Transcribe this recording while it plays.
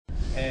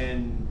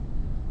And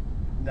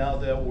now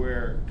that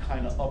we're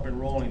kind of up and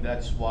rolling,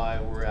 that's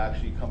why we're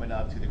actually coming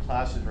out to the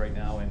classes right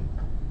now and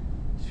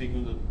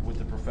speaking with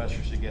the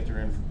professors to get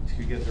their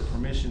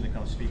permission to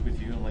come speak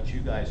with you and let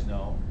you guys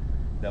know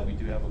that we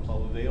do have a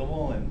club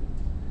available. And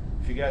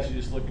if you guys are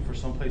just looking for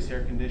someplace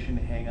air conditioned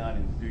to hang out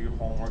and do your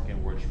homework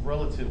and where it's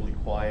relatively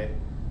quiet,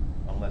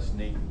 unless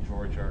Nate and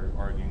George are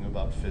arguing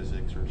about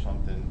physics or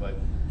something, but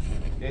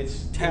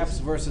tabs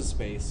versus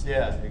space.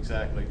 Yeah,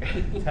 exactly.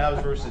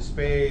 Tabs versus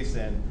space,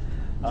 and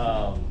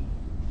oh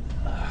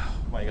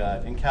my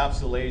God,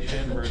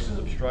 encapsulation versus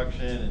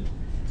obstruction,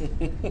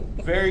 and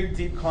very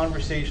deep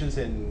conversations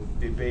and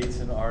debates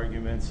and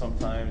arguments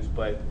sometimes.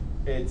 But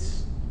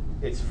it's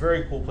a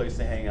very cool place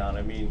to hang out.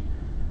 I mean,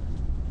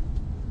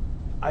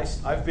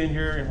 I've been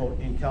here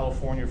in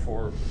California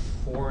for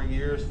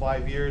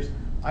 5 years.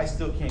 I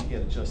still can't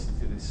get adjusted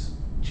to this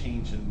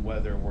change in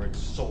weather where it's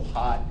so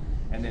hot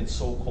and then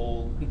so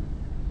cold.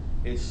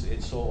 It's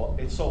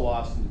so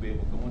awesome to be able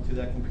to go into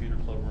that computer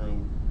club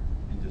room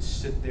and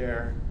just sit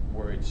there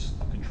where it's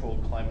a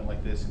controlled climate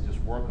like this and just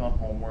work on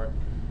homework.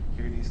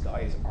 Hear these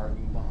guys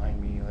arguing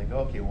behind me, like,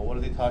 okay, well, what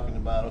are they talking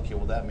about? Okay,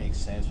 well, that makes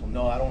sense. Well,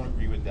 no, I don't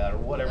agree with that, or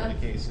whatever the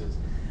case is.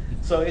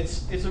 So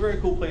it's a very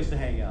cool place to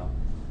hang out.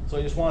 So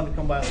I just wanted to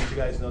come by and let you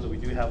guys know that we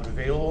do have it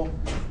available.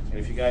 And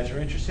if you guys are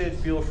interested,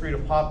 feel free to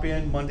pop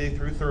in Monday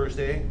through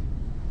Thursday,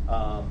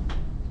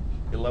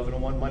 11 to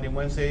 1 Monday,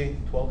 Wednesday,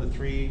 12 to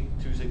 3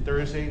 Tuesday,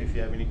 Thursday. And if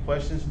you have any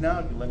questions now,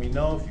 you let me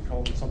know. If you come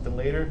up with something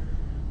later,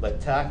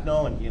 let TAC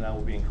know, and he and I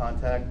will be in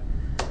contact.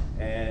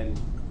 And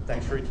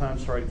thanks for your time.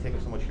 Sorry to take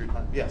up so much of your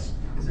time. Yes?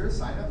 Is there a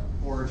sign up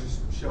or just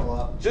show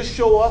up? Just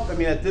show up. I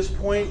mean, at this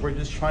point, we're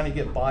just trying to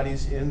get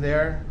bodies in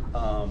there.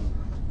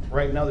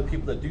 Right now, the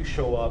people that do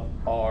show up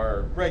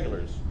are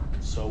regulars,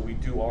 so we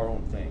do our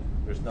own thing.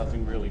 There's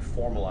nothing really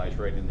formalized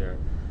right in there.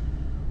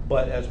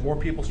 But as more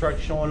people start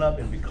showing up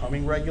and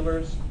becoming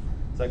regulars,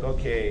 it's like,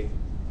 okay,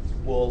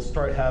 we'll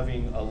start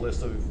having a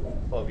list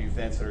of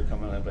events that are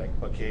coming up. Like,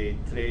 okay,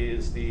 today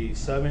is the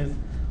 7th.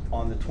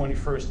 On the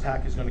 21st,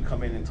 TAC is going to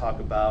come in and talk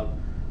about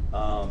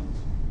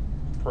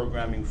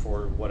programming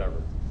for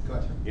whatever.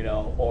 Gotcha. You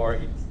know,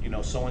 or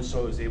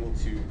so-and-so is able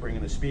to bring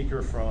in a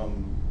speaker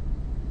from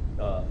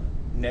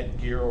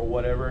Netgear or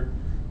whatever,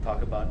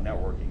 talk about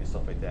networking and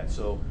stuff like that.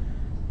 So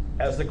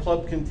as the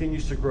club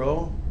continues to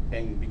grow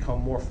and become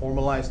more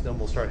formalized, then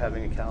we'll start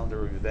having a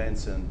calendar of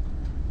events, and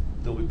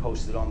they'll be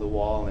posted on the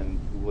wall, and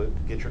we'll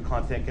get your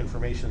contact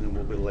information, and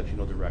we'll be able to let you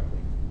know directly.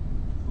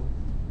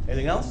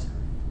 Anything else?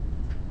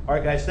 All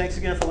right, guys, thanks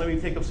again for letting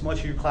me take up so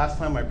much of your class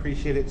time. I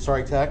appreciate it.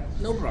 Sorry, TAC.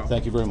 No problem.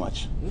 Thank you very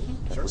much.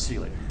 Mm-hmm. Sure. We'll see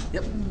you later.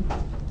 Yep.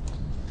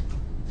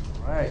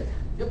 All right.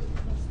 Yep.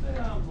 What's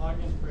the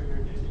login for your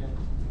data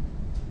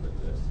with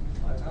this?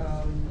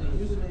 The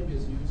username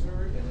is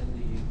user, and then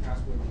the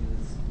password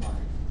is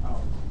live.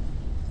 Oh.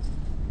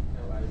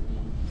 LIV.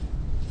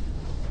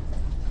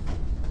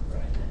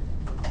 Right.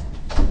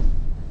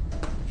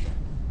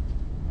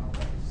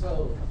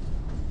 So,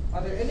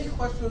 are there any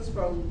questions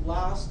from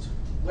last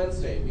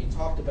Wednesday? We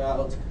talked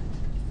about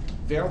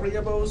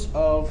variables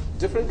of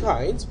different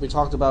kinds. We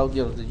talked about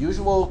the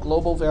usual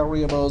global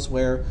variables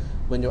where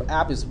when your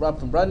app is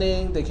up and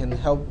running, they can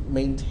help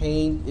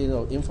maintain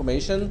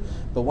information.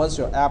 But once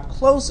your app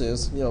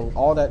closes,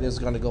 all that is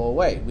going to go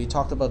away. We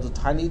talked about the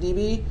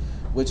TinyDB,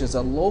 which is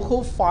a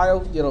local file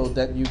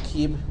that you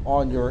keep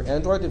on your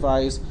Android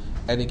device,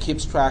 and it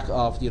keeps track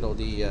of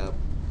the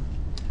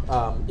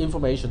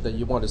information that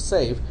you want to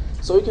save.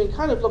 So you can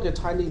kind of look at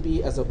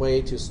TinyDB as a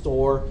way to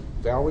store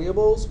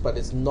variables, but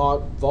it's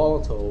not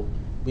volatile,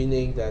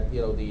 meaning that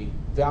the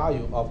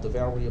value of the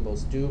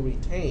variables do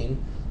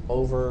retain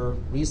over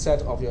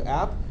reset of your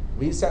app,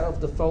 reset of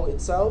the phone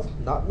itself,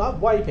 not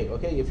wiping,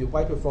 okay? If you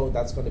wipe your phone,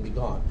 that's going to be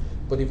gone.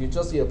 But if you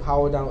just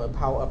power down and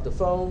power up the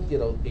phone,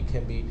 it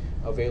can be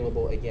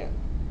available again.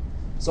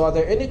 So are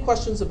there any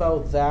questions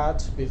about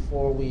that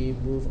before we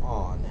move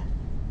on?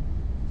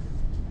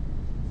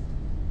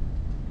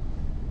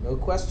 No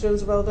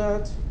questions about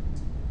that?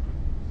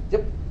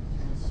 Yep.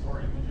 Store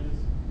images?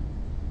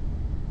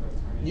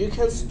 You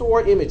can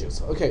store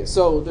images. Okay,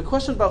 so the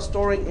question about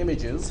storing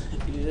images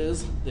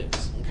is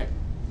this. Okay.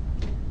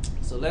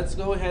 So let's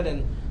go ahead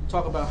and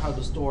talk about how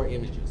to store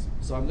images.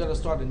 So I'm going to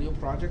start a new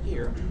project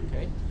here.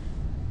 Okay.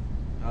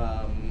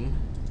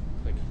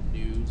 Click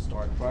new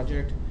start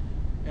project.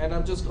 And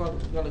I'm just going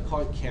to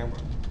call it camera.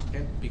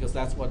 Okay, because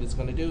that's what it's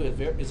going to do.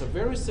 It's a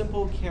very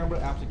simple camera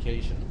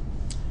application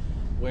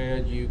where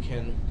you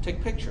can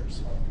take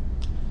pictures.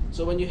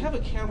 So when you have a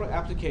camera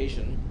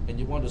application and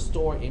you want to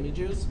store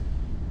images,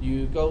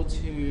 you go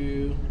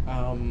to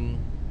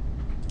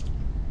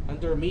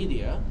under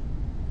media,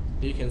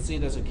 you can see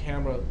there's a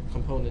camera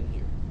component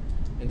here.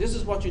 And this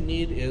is what you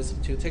need is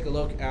to take a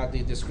look at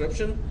the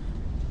description.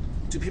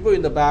 To people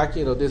in the back,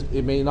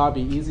 it may not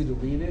be easy to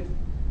read it.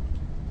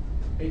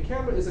 A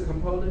camera is a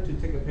component to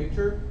take a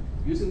picture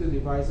using the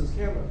device's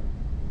camera.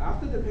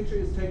 After the picture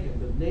is taken,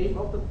 the name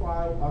of the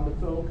file on the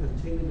phone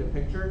containing the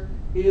picture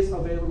is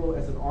available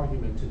as an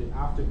argument to the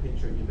after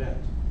picture event.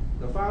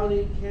 The file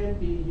name can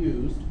be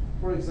used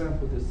for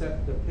example, to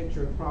set the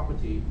picture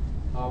property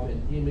of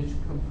an image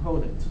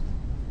component.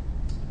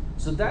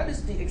 So that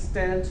is the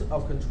extent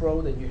of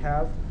control that you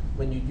have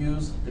when you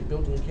use the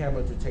built-in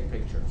camera to take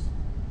pictures.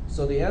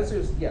 So the answer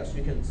is yes,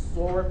 you can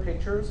store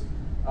pictures.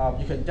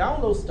 You can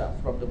download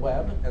stuff from the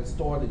web and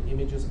store the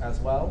images as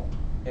well,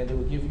 and it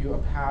will give you a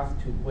path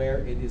to where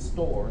it is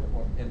stored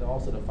and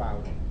also the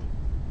file name.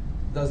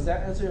 Does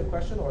that answer your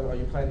question, or are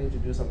you planning to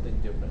do something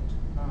different?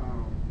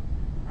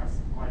 As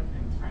like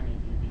in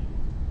TinyDB,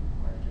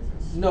 like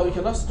is it? No, you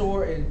cannot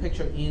store a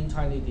picture in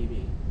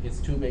TinyDB. It's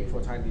too big for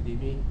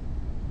TinyDB.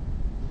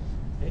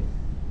 Okay,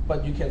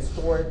 but you can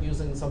store it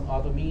using some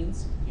other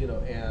means,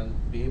 and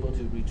be able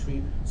to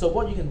retrieve. So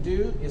what you can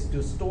do is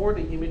to store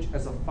the image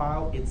as a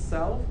file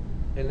itself,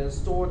 and then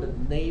store the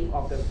name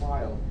of the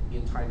file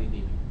in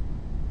TinyDB.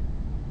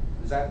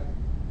 Does that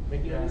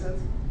make any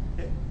sense?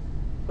 Okay.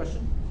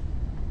 Question?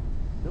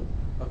 Nope.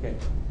 Okay.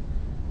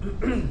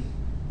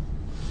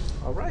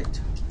 All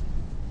right.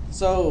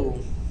 So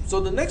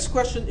the next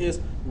question is,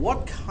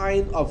 what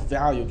kind of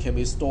value can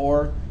we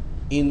store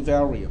in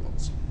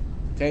variables?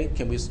 Okay,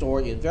 can we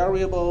store in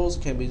variables?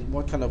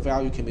 What kind of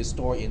value can we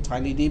store in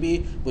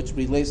TinyDB, which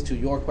relates to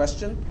your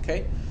question?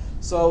 Okay,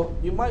 so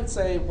you might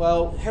say,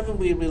 well, haven't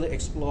we really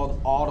explored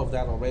all of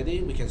that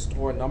already? We can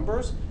store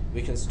numbers,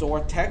 we can store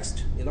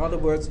text. In other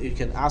words, you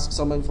can ask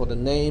someone for the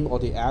name or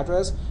the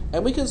address,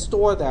 and we can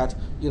store that,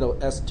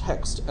 as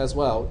text as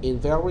well in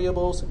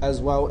variables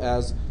as well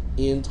as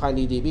in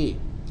TinyDB.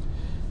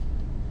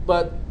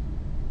 But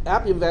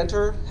App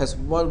Inventor has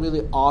one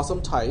really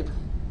awesome type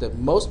that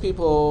most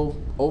people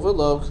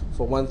overlook,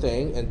 for one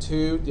thing, and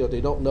two, they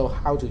don't know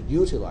how to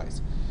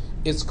utilize.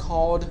 It's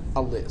called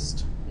a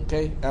list.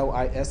 Okay,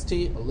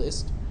 L-I-S-T, a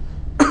list.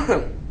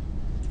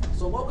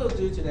 So what we'll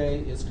do today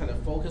is kind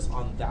of focus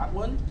on that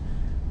one,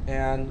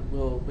 and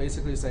we'll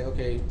basically say,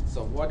 okay,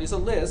 so what is a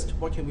list?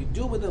 What can we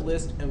do with a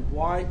list, and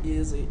why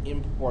is it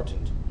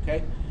important?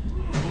 Okay.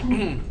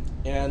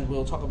 And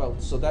we'll talk about,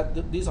 so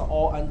that these are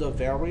all under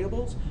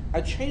variables.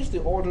 I changed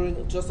the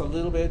ordering just a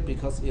little bit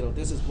because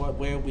this is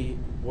where we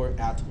were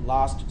at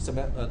last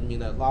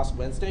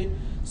Wednesday.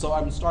 So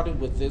I'm starting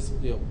with this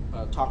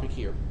topic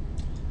here.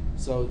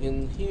 So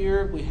in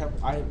here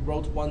I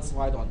wrote one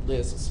slide on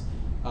lists,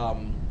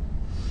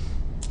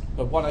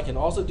 but what I can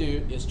also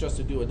do is just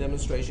to do a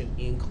demonstration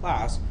in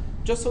class,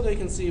 just so they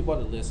can see what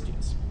a list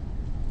is.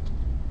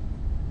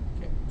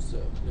 Okay,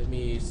 so let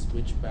me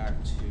switch back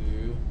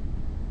to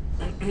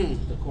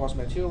the course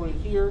material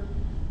here,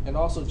 and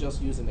also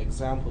just use an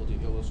example to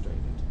illustrate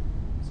it.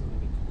 So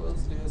let me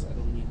close this. I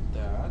don't need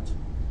that.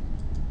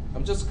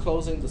 I'm just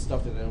closing the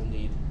stuff that I don't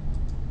need.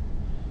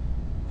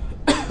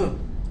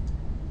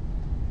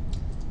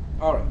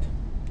 All right.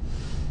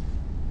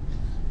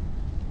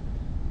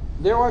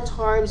 There are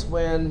times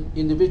when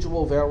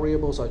individual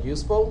variables are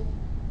useful,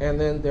 and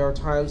then there are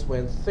times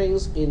when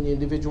things in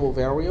individual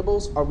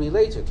variables are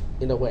related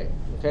in a way.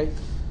 Okay.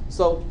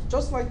 So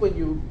just like when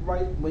you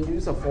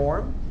use a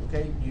form,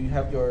 okay, you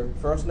have your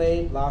first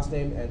name, last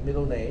name, and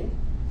middle name.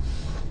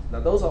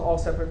 Now those are all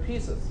separate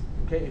pieces.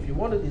 Okay, if you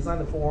want to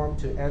design a form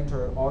to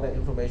enter all that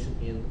information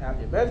in App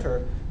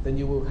Inventor, then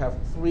you will have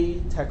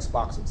 3 text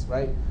boxes,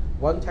 right?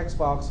 One text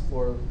box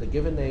for the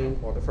given name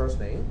or the first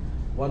name,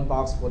 one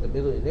box for the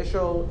middle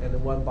initial, and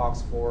then one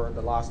box for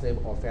the last name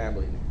or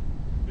family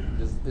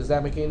name. Does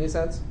that make any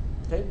sense?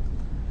 Okay.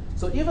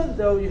 So even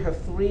though you have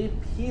 3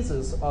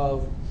 pieces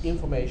of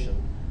information,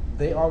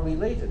 they are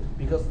related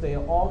because they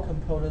are all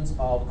components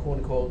of, quote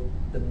unquote,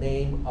 the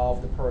name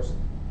of the person.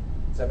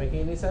 Does that make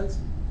any sense?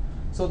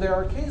 So there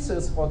are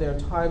cases, or there are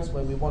times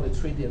when we want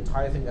to treat the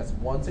entire thing as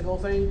one single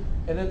thing,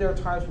 and then there are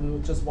times when we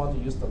just want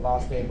to use the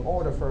last name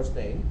or the first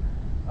name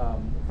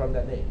from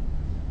that name.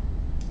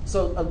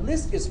 So a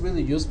list is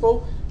really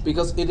useful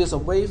because it is a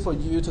way for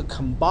you to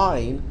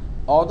combine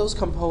all those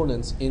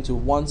components into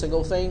one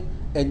single thing,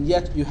 and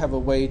yet you have a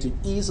way to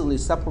easily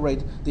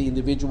separate the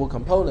individual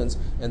components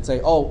and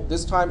say, oh,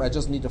 this time I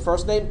just need the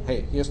first name,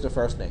 hey, here's the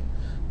first name.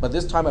 But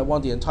this time I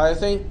want the entire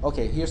thing,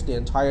 okay, here's the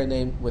entire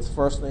name with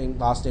first name,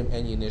 last name,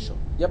 and initial.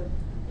 Yep?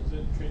 Does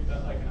it treat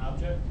that like an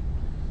object?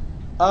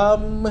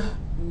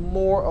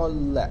 More or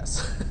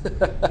less.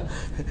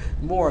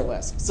 More or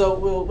less. So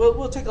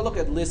we'll take a look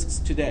at lists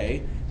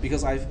today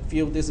because I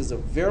feel this is a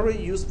very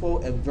useful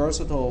and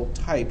versatile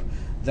type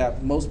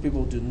that most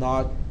people do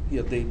not,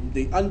 they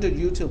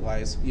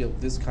underutilize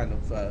this kind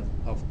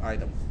of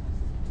item.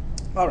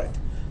 All right.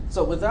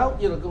 So without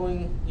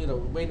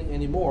waiting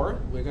anymore,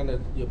 we're gonna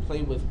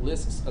play with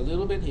lists a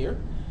little bit here,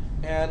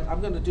 and I'm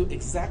gonna do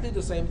exactly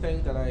the same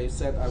thing that I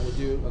said I would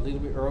do a little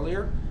bit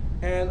earlier.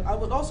 And I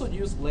would also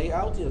use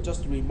layout,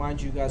 just to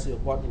remind you guys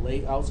what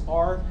layouts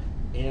are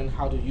and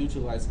how to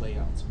utilize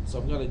layouts. So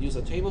I'm going to use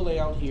a table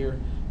layout here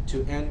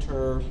to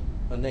enter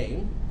a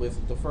name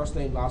with the first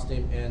name, last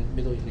name, and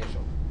middle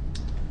initial.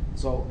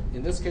 So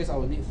in this case, I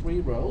will need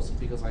 3 rows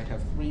because I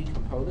have 3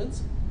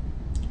 components.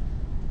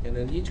 And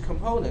then each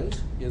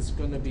component is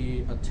going to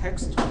be a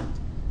text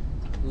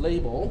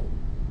label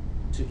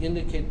to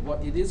indicate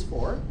what it is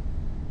for.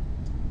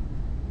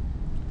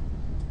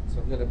 So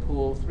I'm going to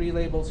pull 3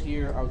 labels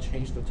here. I'll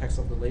change the text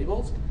of the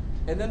labels.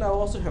 And then I'll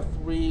also have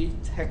 3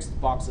 text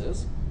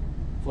boxes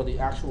for the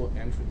actual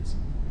entries.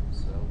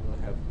 So we'll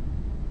have,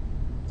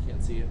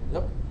 can't see it,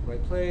 yep,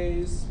 right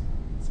place.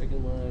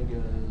 Second one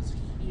goes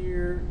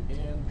here,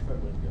 and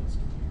third one goes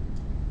here.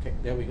 Okay,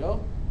 there we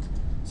go.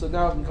 So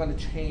now I'm going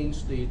to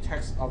change the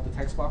text of the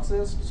text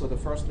boxes. So the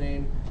first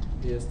name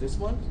is this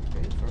one,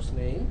 okay, first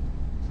name.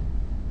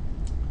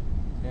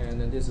 And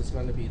then this is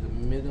going to be the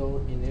middle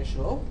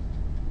initial.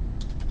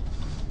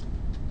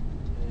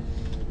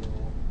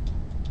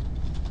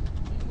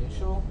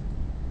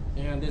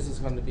 And this is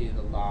going to be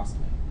the last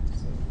name.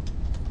 So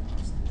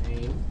last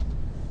name,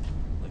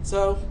 like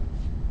so.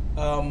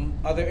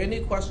 Are there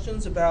any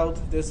questions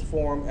about this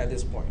form at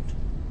this point?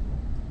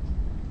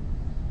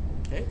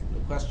 Okay, no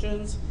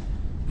questions.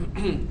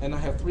 And I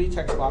have 3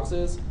 text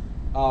boxes.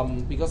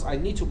 Because I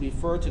need to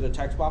refer to the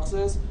text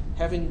boxes,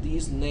 having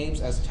these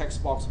names as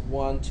text box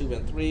 1, 2,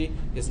 and 3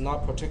 is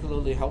not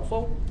particularly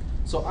helpful.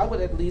 So I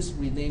would at least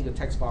rename the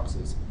text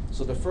boxes.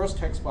 So the first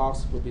text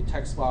box would be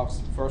text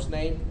box first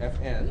name,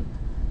 FN,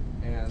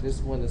 and this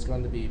one is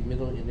going to be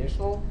middle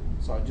initial,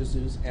 so I'll just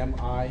use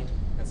MI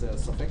as a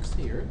suffix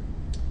here.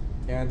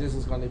 And this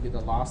is going to be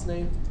the last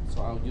name,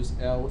 so I'll use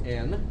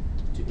LN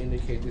to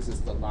indicate this is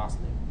the last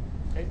name.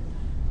 Okay?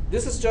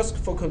 This is just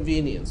for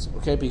convenience,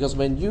 okay? Because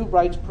when you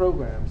write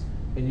programs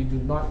and you do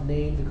not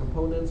name the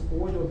components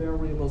or your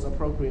variables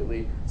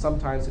appropriately,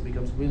 sometimes it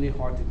becomes really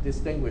hard to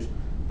distinguish.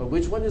 But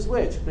which one is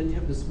which? Then you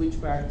have to switch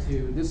back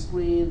to this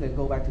screen, then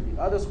go back to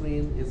the other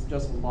screen. It's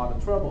just a lot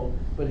of trouble.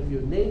 But if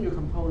you name your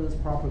components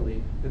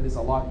properly, then it's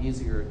a lot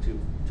easier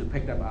to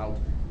pick them out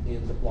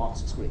in the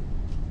blocks screen.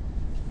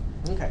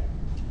 Okay.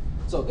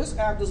 So this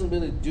app doesn't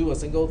really do a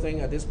single thing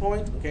at this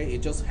point. Okay,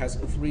 it just has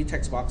 3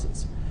 text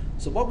boxes.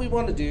 So what we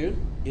want to do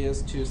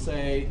is to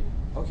say,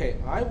 okay,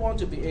 I want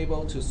to be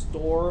able to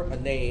store a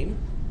name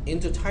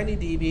into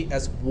TinyDB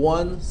as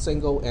one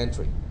single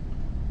entry.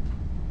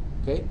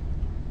 Okay.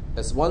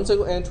 As one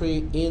single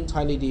entry in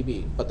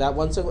TinyDB, but that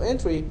one single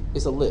entry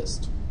is a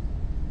list.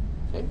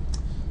 Okay,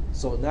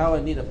 so now I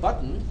need a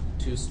button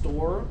to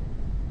store.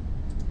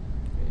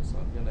 Okay, so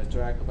I'm going to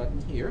drag a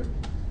button here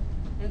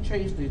and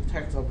change the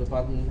text of the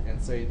button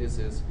and say this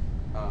is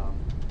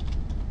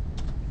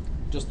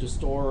just to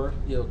store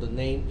the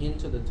name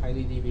into the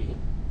TinyDB,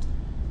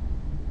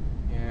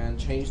 and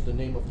change the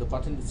name of the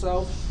button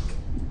itself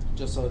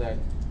just so that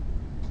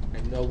I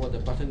know what the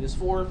button is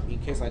for in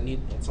case I need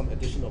some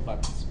additional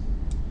buttons.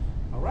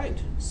 All right,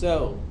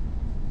 so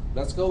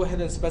let's go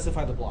ahead and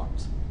specify the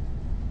blocks.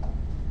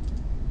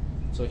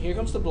 So here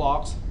comes the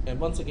blocks, and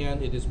once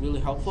again, it is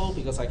really helpful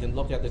because I can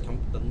look at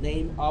the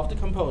name of the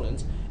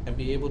component and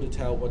be able to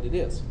tell what it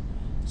is.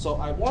 So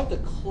I want the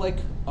click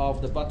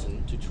of the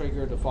button to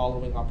trigger the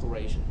following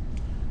operation.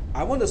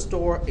 I want to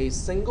store a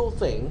single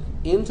thing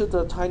into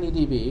the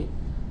TinyDB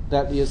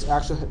that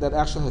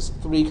actually has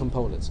 3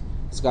 components.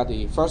 It's got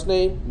the first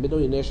name, middle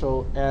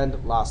initial,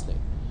 and last name.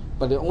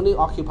 But it only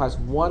occupies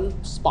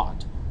 1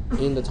 spot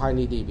in the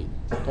TinyDB,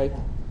 okay?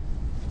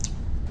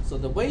 So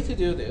the way to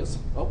do this,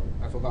 oh,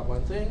 I forgot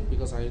one thing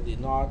because I did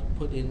not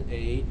put in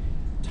a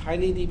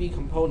TinyDB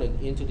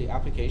component into the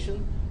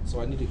application. So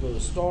I need to go to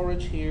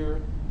storage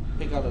here,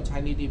 pick out a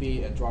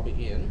TinyDB and drop it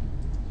in.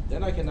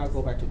 Then I can now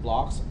go back to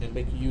blocks and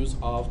make use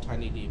of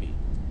TinyDB.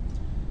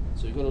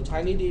 So you go to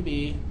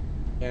TinyDB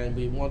and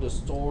we want to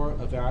store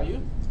a value.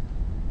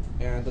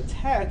 And the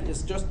tag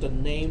is just the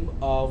name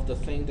of the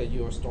thing that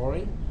you are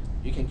storing.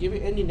 You can give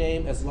it any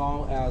name as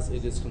long as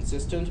it is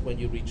consistent when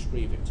you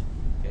retrieve it.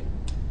 Okay?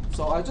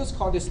 So I just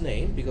call this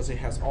name because it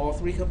has all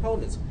 3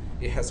 components.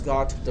 It has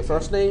got the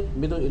first name,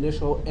 middle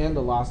initial, and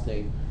the last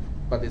name,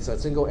 but it's a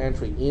single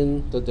entry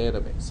in the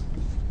database.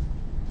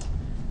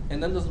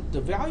 And then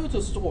the value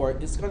to store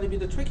is going to be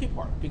the tricky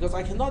part because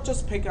I cannot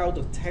just pick out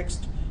the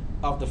text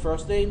of the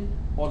first name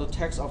or the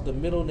text of the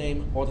middle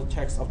name or the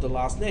text of the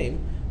last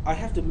name. I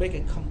have to make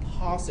a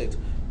composite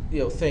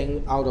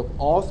thing out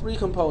of all 3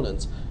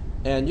 components.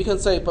 And you can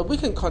say, but we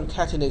can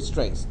concatenate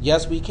strings.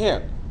 Yes, we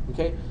can.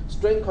 Okay,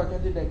 string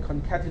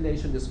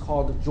concatenation is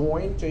called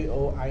join,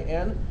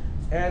 J-O-I-N,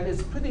 and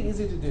it's pretty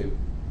easy to do.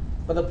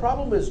 But the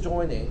problem with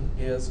joining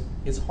is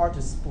it's hard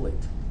to split.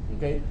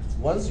 Okay,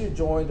 once you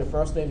join the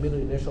first name, middle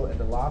initial, and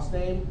the last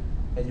name,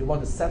 and you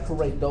want to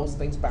separate those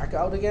things back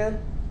out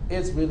again,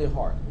 it's really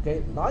hard.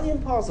 Okay, not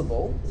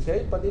impossible.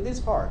 Okay, but it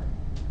is hard.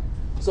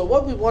 So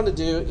what we want to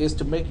do is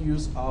to make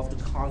use of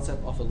the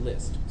concept of a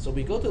list. So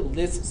we go to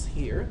lists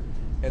here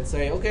and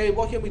say, okay,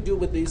 what can we do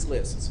with these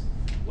lists?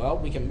 Well,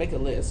 we can make a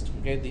list.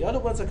 Okay, the other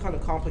ones are kind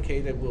of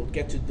complicated. We'll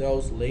get to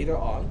those later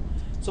on.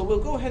 So we'll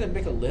go ahead and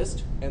make a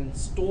list and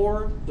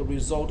store the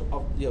result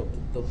of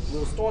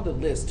we'll store the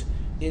list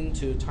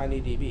into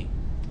TinyDB.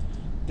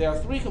 There are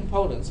 3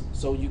 components.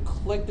 So you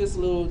click this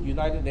little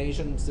United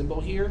Nations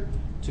symbol here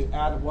to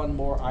add one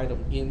more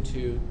item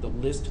into the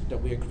list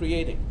that we are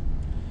creating.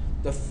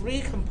 The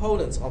 3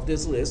 components of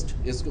this list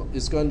is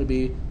going to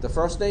be the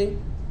first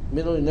name,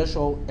 middle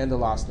initial, and the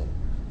last name.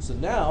 So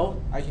now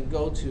I can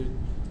go to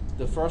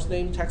the first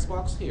name text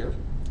box here,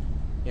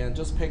 and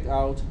just pick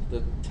out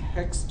the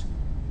text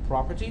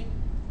property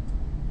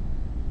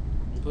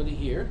and put it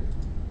here.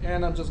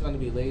 And I'm just going to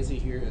be lazy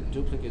here and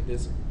duplicate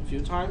this a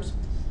few times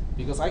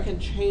because I can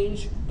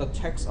change the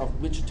text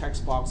of which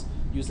text box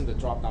using the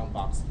drop-down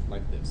box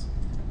like this.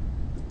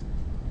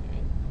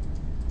 Okay.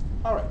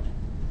 All right.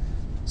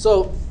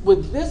 So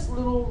with this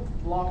little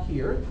block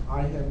here,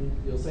 I am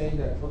saying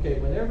that, okay,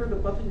 whenever the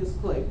button is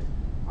clicked,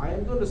 I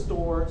am going to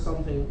store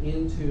something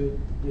into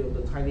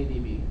the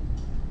TinyDB.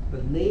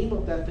 The name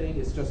of that thing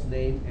is just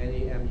name,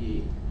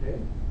 NAME. Okay?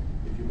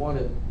 If you want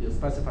to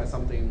specify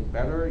something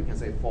better, you can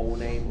say full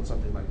name or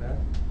something like that.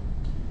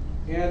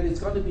 And it's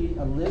going to be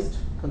a list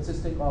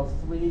consisting of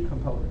 3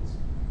 components.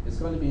 It's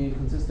going to be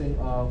consisting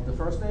of the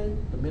first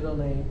name, the middle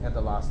name, and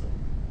the last name.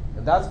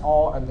 And that's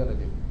all I'm going to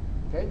do.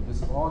 Okay?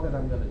 This is all that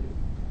I'm going to do.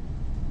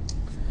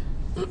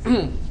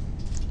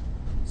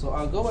 So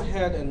I'll go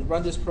ahead and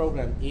run this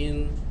program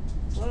in,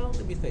 well,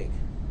 let me think.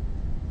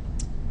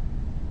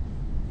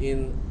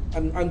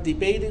 I'm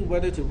debating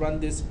whether to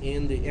run this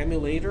in the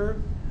emulator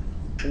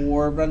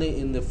or run it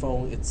in the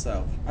phone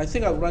itself. I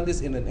think I'll run this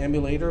in an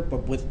emulator,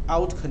 but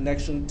without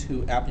connection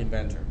to App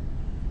Inventor,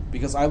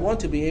 because I want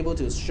to be able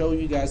to show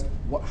you guys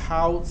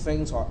how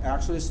things are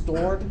actually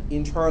stored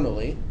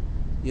internally.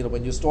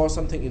 When you store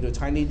something into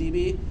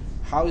TinyDB,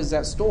 how is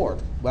that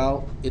stored?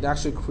 Well, it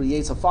actually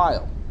creates a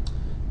file,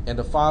 and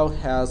the file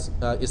is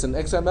an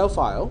XML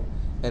file,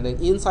 and then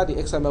inside the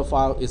XML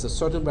file is a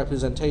certain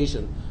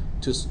representation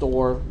to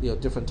store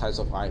different types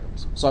of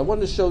items. So I want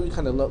to show you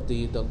kind of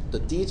the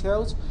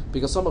details,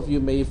 because some of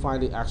you may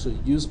find it actually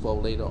useful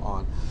later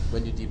on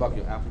when you debug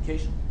your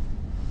application.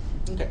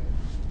 Okay,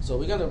 so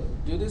we're gonna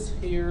do this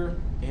here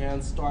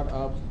and start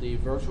up the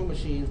virtual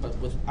machine, but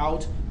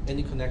without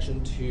any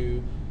connection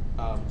to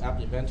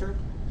App Inventor.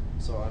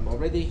 So I'm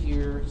already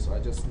here, so I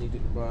just need to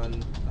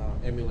run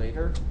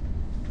emulator.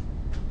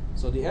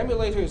 So the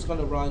emulator is going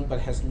to run, but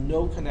has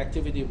no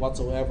connectivity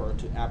whatsoever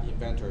to App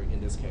Inventor in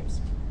this case.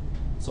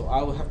 So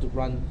I will have to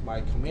run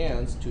my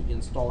commands to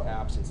install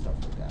apps and stuff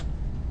like that.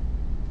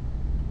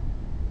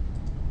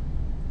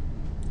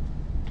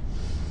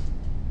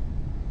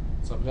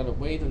 So I'm going to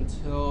wait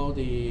until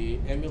the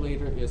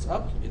emulator is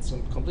up. It's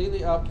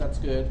completely up, that's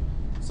good.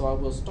 So I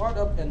will start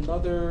up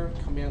another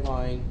command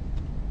line.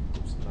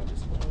 Oops, not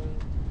this one.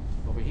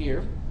 Over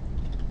here.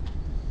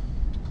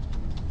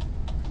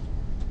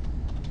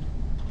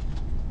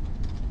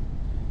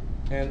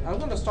 And I'm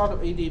going to start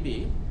up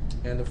ADB.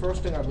 And the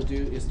first thing I will do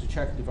is to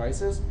check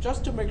devices,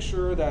 just to make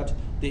sure that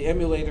the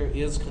emulator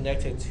is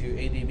connected to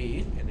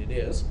ADB, and it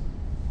is.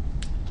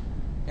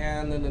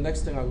 And then the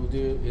next thing I will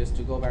do is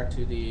to go back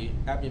to the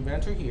App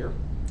Inventor here,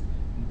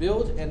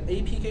 build an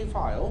APK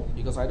file,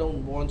 because I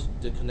don't want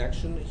the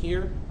connection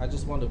here. I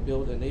just want to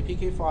build an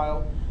APK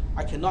file.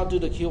 I cannot do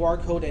the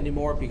QR code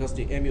anymore because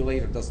the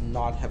emulator does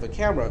not have a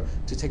camera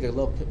to take a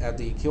look at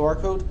the QR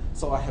code,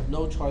 so I have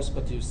no choice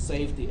but to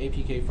save the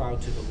APK file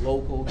to the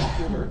local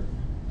computer.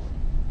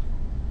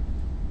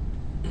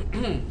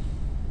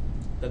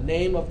 The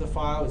name of the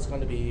file is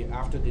going to be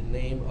after the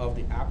name of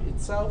the app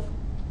itself.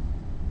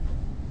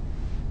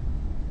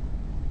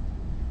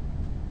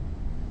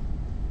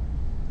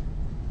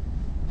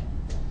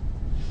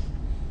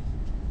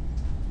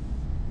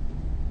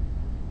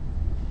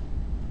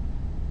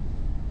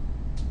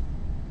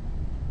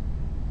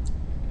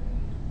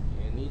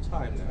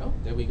 Time now.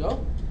 There we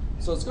go.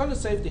 So it's going to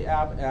save the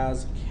app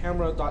as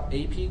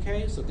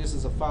camera.apk. So this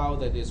is a file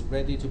that is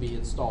ready to be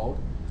installed.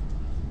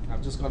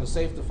 I'm just going to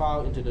save the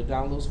file into the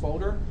downloads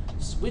folder,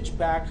 switch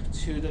back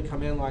to the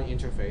command line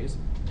interface,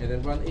 and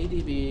then run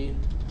adb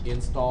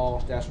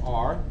install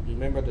 -r.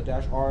 Remember, the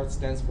 -r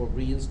stands for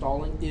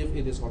reinstalling if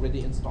it is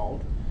already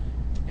installed.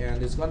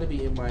 And it's going to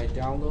be in my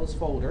downloads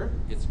folder.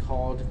 It's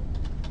called,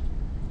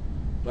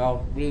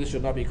 well, really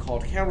should not be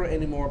called camera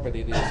anymore, but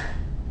it is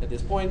at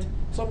this point.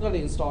 So I'm going to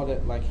install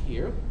it like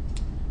here.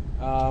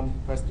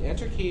 Press the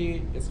enter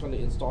key. It's going to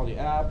install the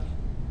app.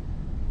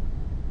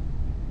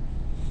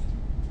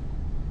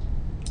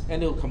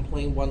 And it will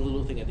complain one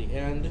little thing at the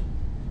end.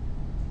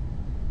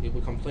 It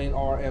will complain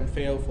RM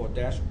failed for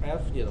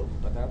 -f,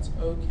 but that's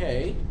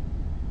okay.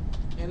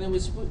 And then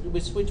we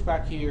switch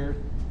back here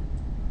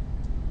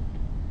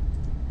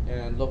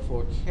and look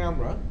for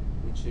camera,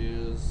 which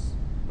is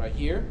right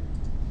here.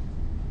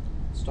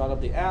 Start up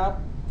the app.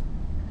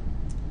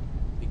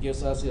 It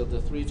gives us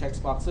the 3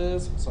 text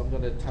boxes. So I'm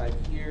going to type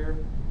here.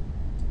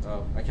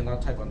 I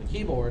cannot type on the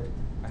keyboard.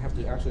 I have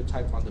to actually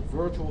type on the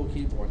virtual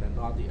keyboard and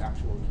not the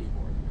actual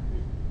keyboard.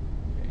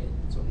 Okay.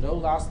 So no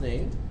last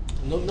name,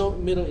 no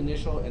middle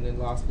initial, and then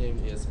last name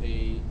is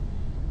A-U-Y-E-U-N-G.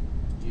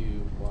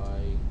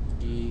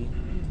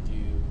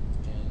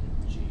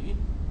 Here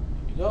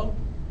we go.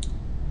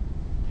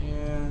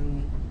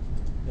 And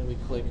then we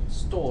click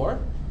store.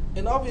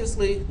 And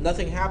obviously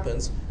nothing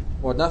happens,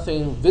 or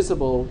nothing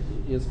visible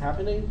is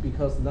happening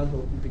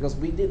because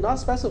we did not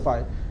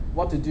specify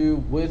what to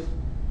do with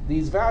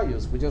these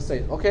values. We just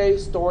say, okay,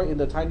 store in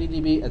the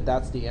TinyDB, and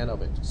that's the end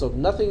of it. So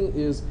nothing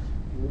is,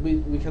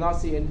 we cannot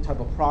see any type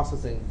of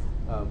processing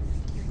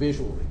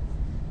visually.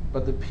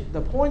 But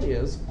the point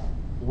is,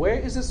 where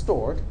is it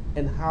stored,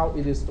 and how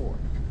it is stored.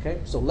 Okay,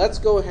 so let's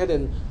go ahead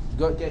and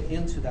get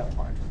into that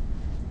part.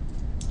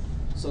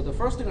 So the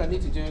first thing I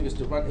need to do is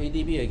to run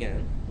ADB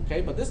again.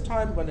 Okay, but this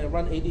time when I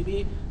run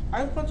ADB,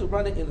 I'm going to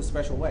run it in a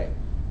special way.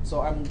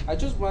 So I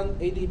just run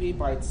ADB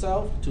by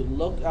itself to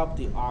look up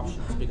the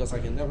options because I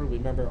can never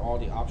remember all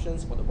the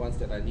options for the ones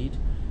that I need.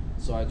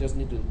 So I just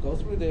need to go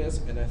through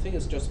this, and I think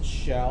it's just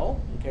shell,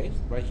 okay,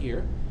 right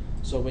here.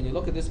 So when you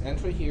look at this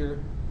entry here,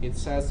 it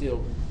says,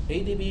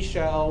 ADB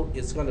shell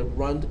is going to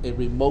run a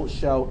remote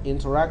shell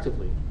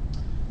interactively,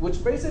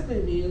 which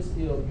basically means,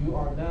 you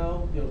are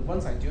now,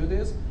 once I do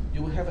this,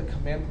 you will have a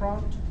command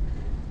prompt,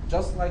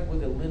 just like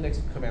with a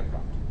Linux command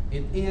prompt.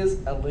 It is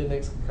a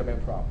Linux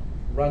command prompt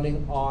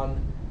running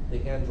on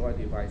the Android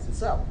device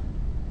itself,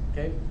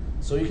 okay?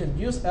 So you can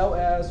use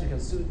ls, you can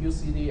use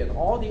cd, and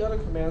all the other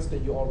commands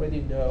that you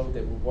already know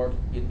that will work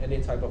in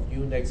any type of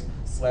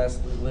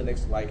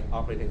Unix/Linux-like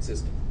operating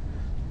system.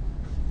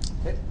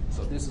 Okay,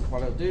 so this is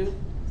what I'll do.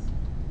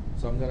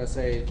 So I'm gonna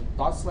say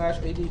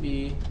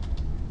 /adb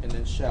and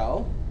then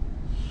shell.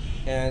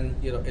 And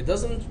it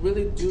doesn't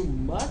really do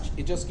much.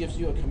 It just gives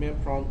you a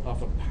command prompt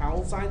of a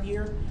 #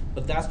 here,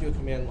 but that's your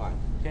command line.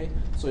 Okay,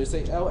 so you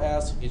say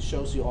ls, it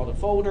shows you all the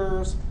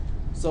folders.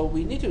 So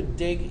we need to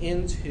dig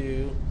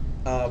into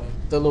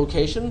the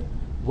location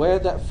where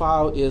that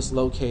file is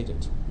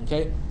located.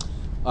 Okay,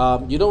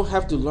 you don't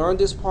have to learn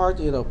this part,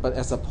 but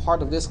as a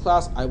part of this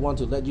class, I want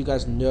to let you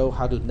guys know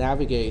how to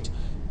navigate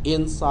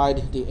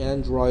inside the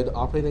Android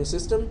operating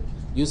system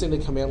using the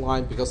command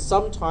line, because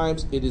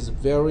sometimes it is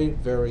very,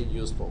 very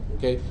useful.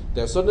 Okay,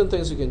 there are certain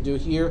things you can do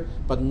here,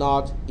 but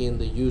not in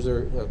the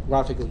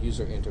graphical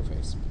user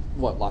interface.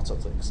 Well, lots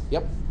of things.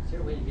 Yep. Is there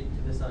a way to get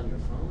to this on your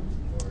phone?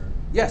 Or?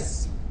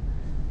 Yes.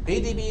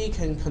 ADB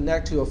can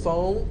connect to a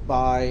phone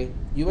by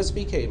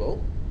USB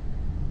cable,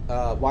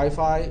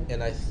 Wi-Fi,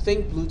 and I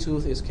think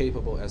Bluetooth is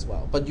capable as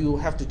well. But you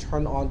have to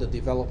turn on the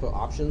developer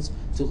options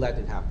to let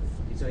it happen.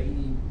 So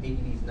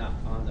ADB is not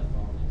on the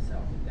phone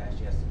itself. It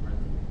actually has to run.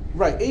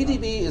 Right.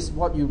 ADB is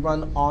what you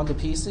run on the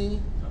PC,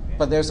 Okay.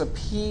 but there's a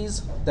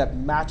piece that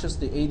matches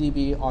the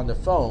ADB on the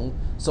phone.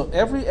 So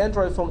every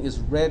Android phone is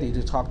ready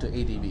to talk to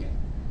ADB. Okay.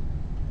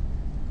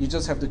 You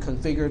just have to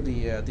configure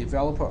the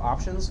developer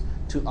options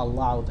to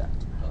allow that.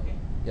 Okay.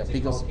 Yeah, Is it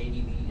because- called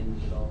ADB in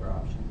the developer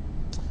option?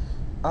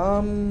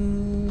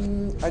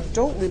 I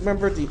don't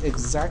remember the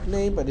exact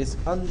name, but it's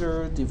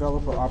under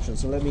developer options.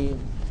 So let me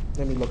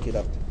look it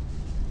up.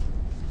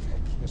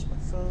 Here's my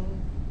phone.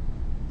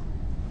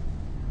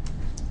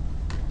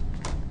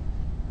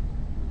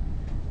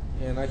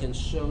 And I can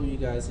show you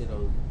guys,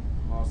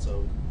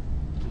 also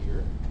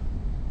here.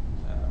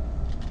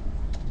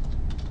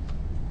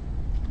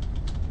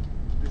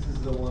 This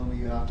is the one where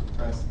you have to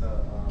press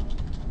the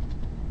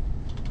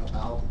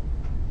about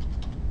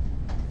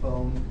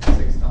phone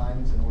 6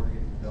 times in order to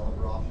get the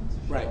developer options to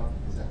show Right. up.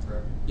 Is that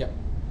correct? Yep.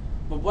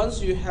 But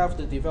once you have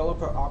the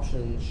developer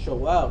option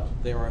show up,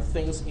 there are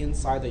things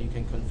inside that you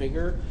can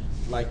configure,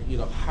 like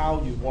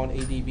how you want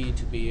ADB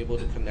to be able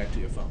to connect to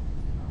your phone.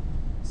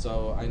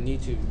 So I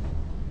need to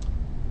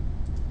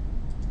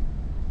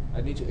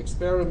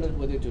experiment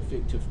with it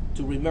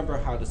to remember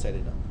how to set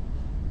it up.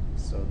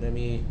 So let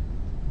me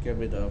get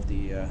rid of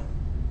the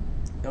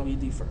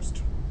LED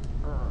first.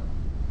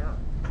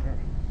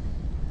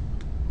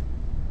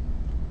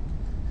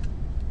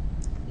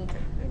 Okay,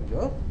 there we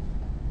go.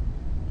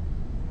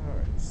 All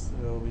right,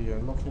 so we are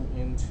looking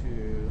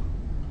into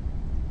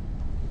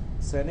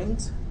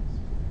settings.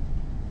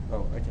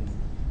 Oh, I can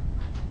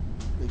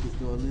make it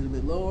go a little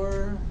bit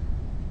lower.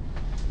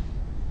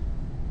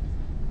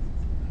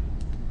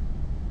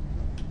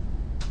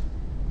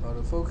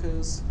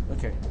 Autofocus.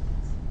 Okay,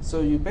 so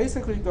you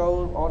basically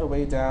go all the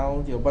way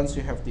down. Once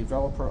you have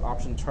developer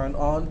option turned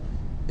on,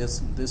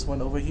 is this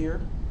one over here.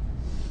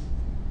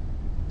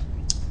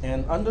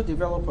 And under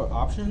developer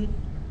option,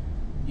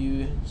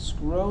 you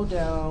scroll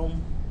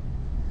down.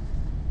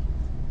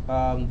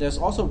 There's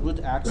also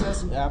root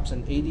access apps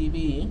and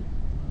ADB,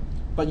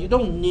 but you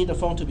don't need a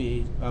phone to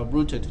be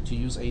rooted to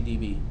use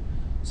ADB.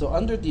 So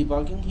under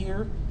debugging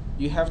here,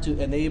 you have to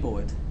enable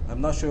it.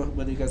 I'm not sure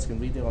whether you guys can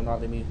read it or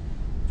not. Let me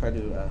try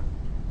to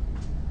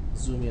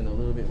zoom in a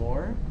little bit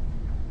more.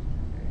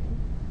 Okay.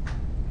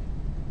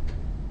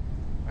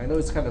 I know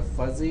it's kind of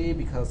fuzzy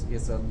because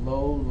it's a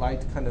low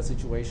light kind of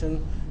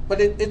situation, but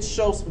it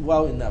shows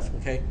well enough,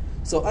 okay?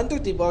 So under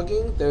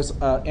debugging, there's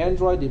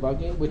Android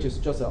debugging, which is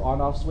just an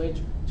on-off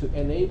switch to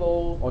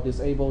enable or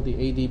disable the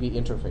ADB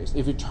interface.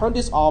 If you turn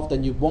this off,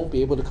 then you won't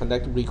be able to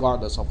connect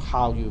regardless of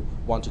how you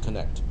want to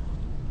connect.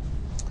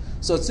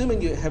 So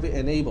assuming you have it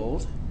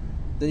enabled,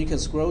 then you can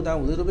scroll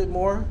down a little bit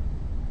more,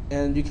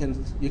 and you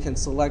can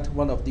select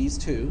one of these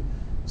two.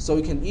 So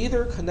you can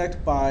either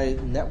connect by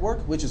network,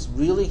 which is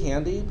really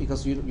handy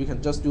because you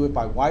can just do it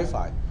by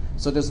Wi-Fi.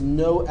 So there's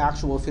no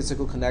actual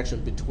physical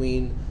connection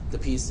between the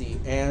PC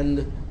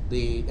and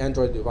the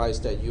Android device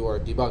that you are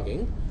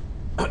debugging.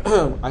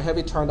 I have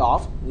it turned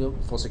off.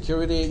 For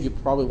security, you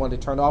probably want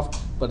it turned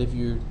off. But if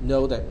you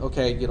know that,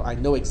 okay, I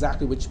know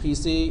exactly which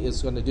PC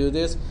is going to do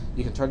this,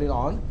 you can turn it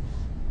on.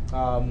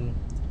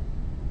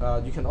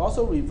 you can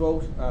also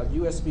revoke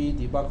USB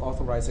debug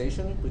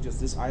authorization, which is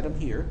this item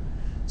here.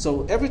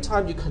 So every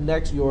time you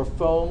connect your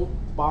phone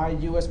by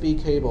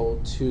USB cable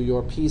to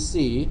your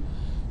PC,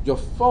 your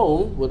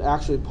phone would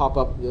actually pop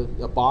up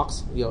a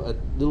box, a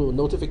little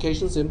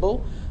notification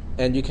symbol,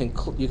 and you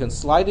can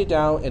slide it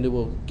down, and it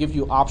will give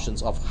you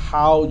options of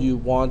how you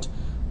want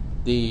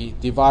the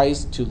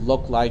device to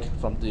look like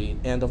from the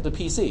end of the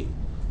PC.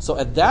 So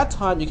at that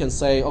time, you can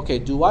say, okay,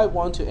 do I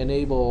want to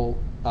enable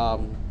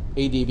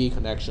ADB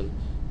connection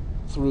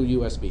through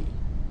USB?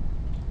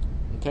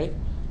 Okay,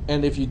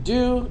 and if you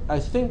do, I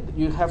think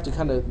you have to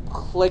kind of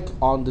click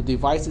on the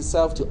device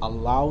itself to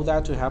allow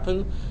that to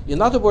happen.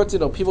 In other words,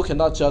 people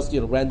cannot just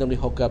randomly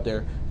hook up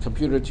their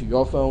computer to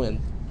your phone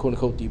and quote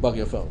unquote debug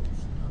your phone.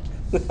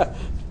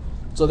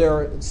 So there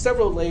are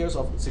several layers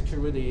of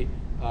security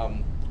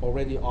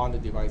already on the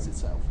device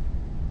itself.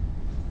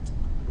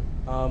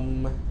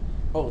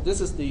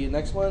 This is the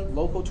next one,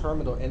 local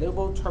terminal.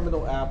 Enable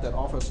terminal app that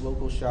offers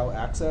local shell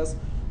access.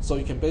 So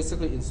you can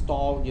basically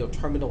install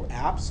terminal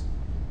apps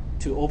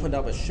to open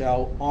up a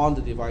shell on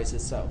the device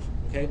itself.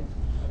 Okay.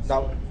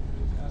 Now,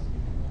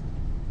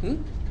 No,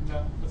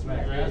 that's what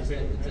Right, you're it's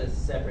asking. a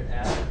separate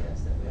app, I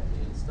guess, that we have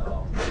to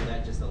install, and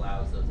that just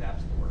allows those apps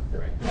to work,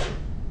 right?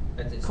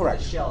 It's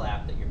Correct. a shell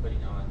app that you're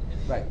putting on, and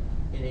then Right.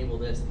 enable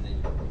this, and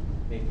then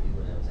maybe do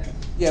one of those apps.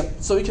 yeah,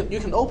 so you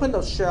can open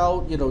the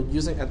shell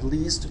using at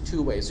least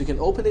two ways. You can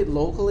open it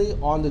locally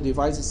on the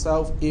device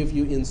itself if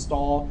you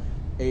install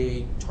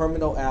a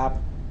terminal app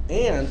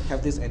and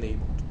have this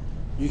enabled.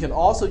 You can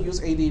also use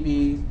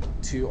ADB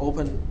to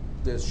open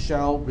the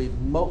shell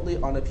remotely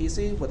on a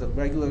PC with a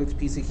regular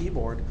PC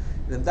keyboard.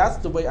 And that's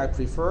the way I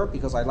prefer,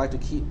 because I like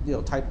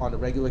to type on a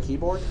regular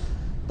keyboard.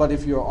 But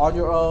if you're on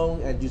your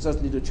own and you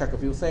just need to check a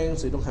few things,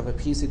 so you don't have a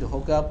PC to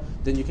hook up,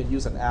 then you can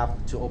use an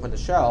app to open the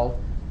shell.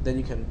 Then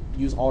you can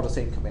use all the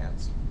same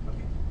commands.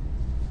 Okay.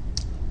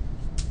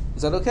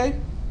 Is that okay?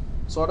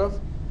 Sort of?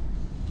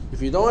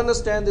 If you don't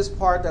understand this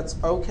part, that's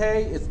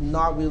okay. It's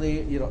not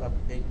really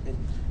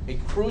a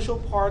crucial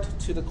part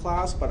to the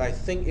class, but I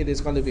think it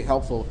is going to be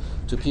helpful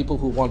to people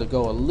who want to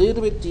go a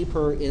little bit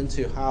deeper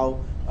into how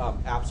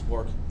apps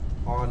work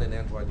on an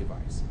Android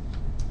device.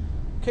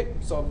 Okay,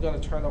 so I'm going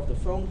to turn off the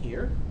phone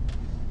here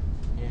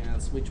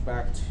and switch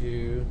back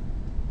to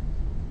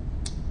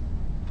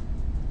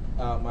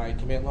my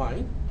command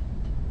line.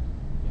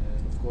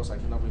 And of course, I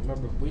cannot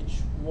remember which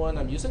one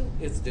I'm using.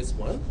 It's this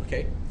one.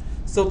 Okay.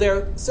 So there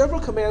are several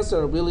commands that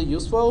are really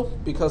useful,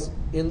 because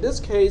in this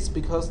case,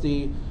 because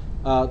the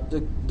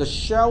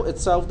shell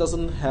itself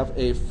doesn't have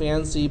a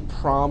fancy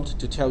prompt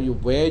to tell you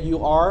where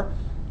you are,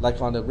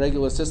 like on a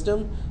regular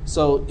system.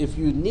 So if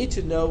you need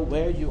to know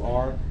where you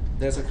are,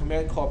 there's a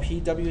command called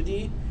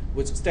PWD,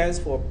 which stands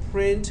for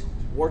Print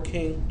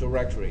Working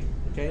Directory.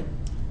 Okay,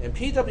 and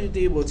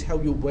PWD will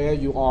tell you where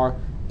you are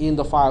in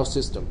the file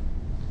system.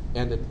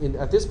 And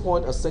at this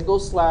point, a single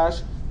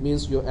slash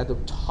means you're at the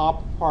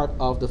top part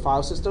of the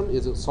file system.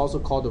 It's also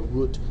called the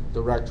root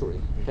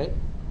directory. Okay.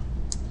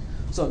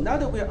 So now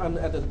that we're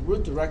at the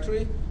root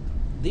directory,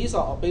 these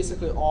are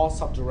basically all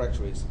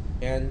subdirectories.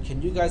 And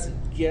can you guys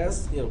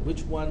guess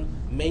which one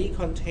may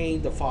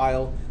contain the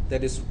file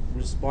that is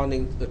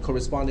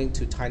corresponding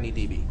to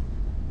TinyDB?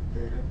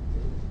 Data.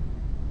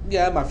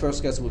 Yeah, my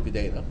first guess would be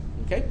data.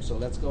 Okay, so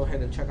let's go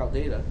ahead and check out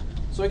data.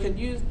 So you can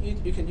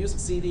use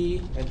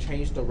CD and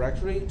change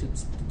directory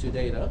to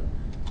data,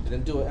 and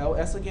then do an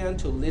ls again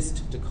to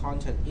list the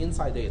content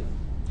inside data.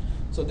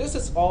 So this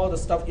is all the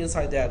stuff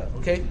inside data.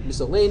 Okay,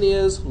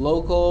 miscellaneous,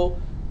 local,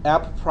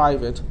 app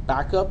private,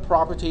 backup,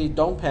 property,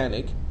 don't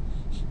panic.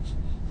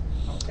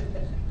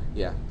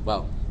 Yeah,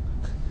 well,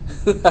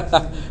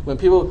 when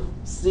people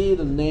see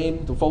the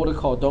name, the folder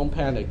called "Don't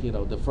Panic,"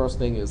 the first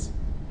thing is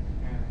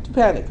to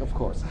panic, of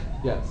course.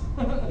 Yes.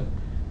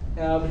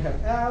 We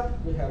have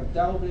app, we have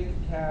Dalvik,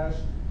 cache,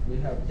 we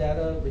have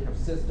data, we have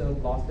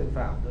system, lost and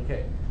found.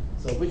 Okay,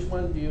 so which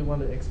one do you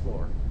want to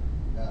explore?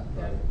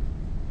 Right.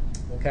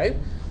 Okay,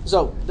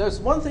 so there's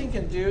one thing you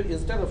can do.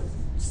 Instead of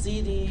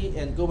CD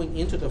and going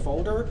into the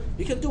folder,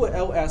 you can do an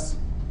ls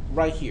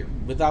right here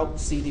without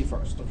CD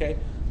first. Okay,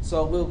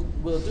 so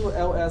we'll do an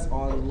ls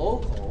on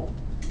local.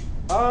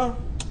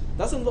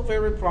 Doesn't look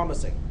very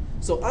promising.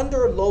 So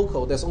under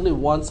local, there's only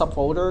one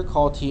subfolder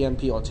called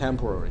TMP or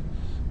temporary.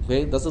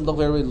 Okay, doesn't look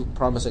very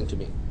promising to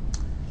me.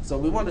 So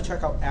we want to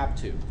check out app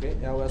 2. Okay,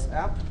 ls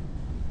app.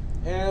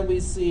 And we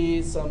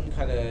see some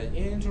kind of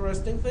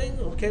interesting thing.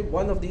 Okay,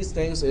 one of these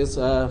things is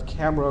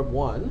camera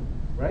 1,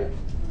 right?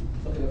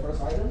 Look at the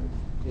first item.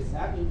 It's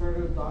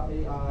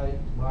appinverter.ai,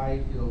 my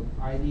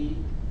ID,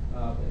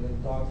 and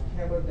then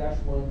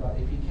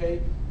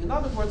 .camera-1.apk. In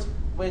other words,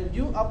 when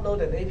you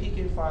upload an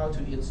APK file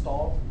to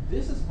install,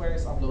 this is where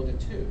it's uploaded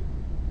to.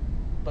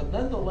 But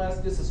nonetheless,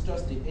 this is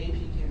just the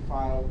APK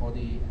file or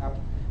the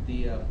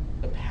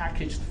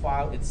packaged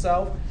file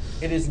itself.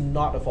 It is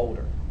not a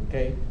folder,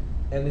 okay?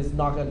 And it's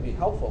not going to be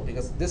helpful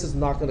because this is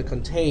not going to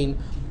contain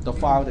the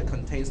file that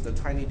contains the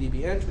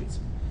TinyDB entries.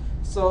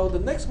 So the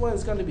next one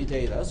is going to be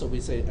data. So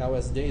we say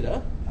ls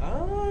data.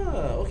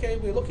 Okay,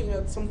 we're looking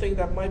at something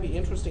that might be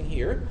interesting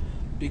here.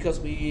 because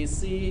we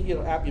see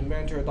app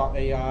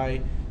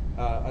inventor.ai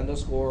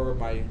underscore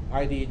my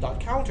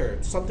ID.counter,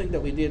 something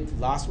that we did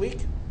last week.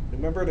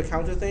 Remember the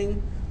counter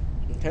thing?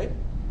 Okay.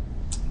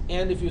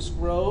 And if you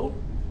scroll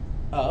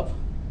up,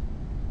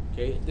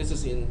 okay, this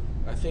is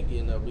I think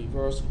in a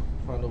reverse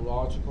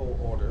chronological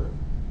order.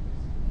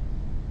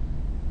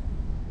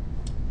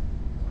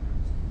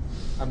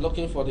 I'm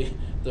looking for the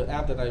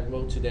app that I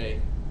wrote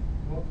today.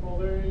 What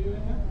folder are you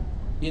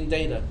in? In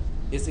data.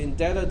 It's in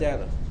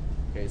data.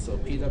 Okay, so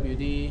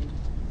PWD.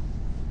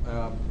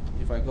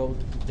 If I go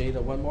to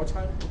data one more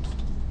time, oops,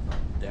 not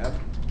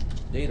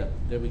data,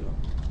 there we go.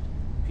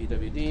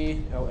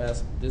 PWD,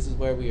 LS, this is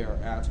where we are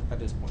at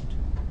this point.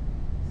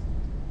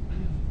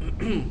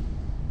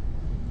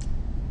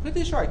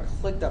 Pretty sure I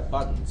clicked that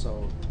button,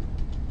 so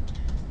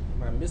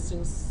am I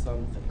missing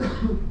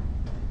something?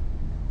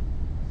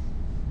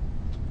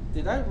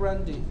 Did I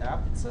run the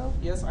app itself?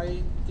 Yes,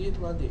 I did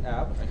run the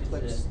app. I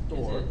clicked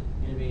store. Is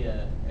it going to be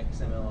a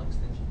XML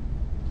extension?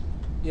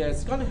 Yeah,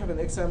 it's going to have an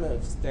XML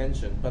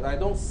extension, but I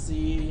don't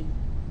see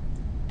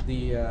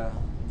the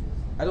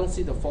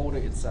folder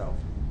itself.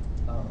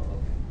 Oh,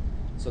 okay.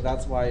 So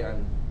that's why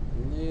I'm a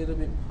little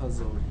bit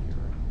puzzled here.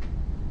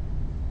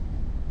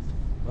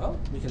 Well,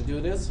 we can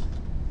do this.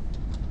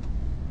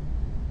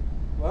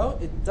 Well,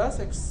 it does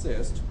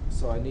exist,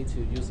 so I need to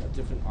use a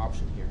different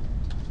option here.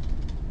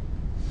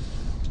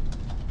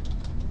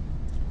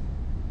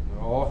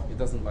 No, it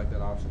doesn't like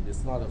that option.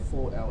 It's not a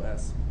full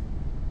LS.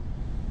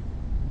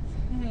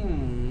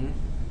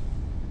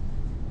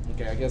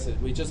 Okay, I guess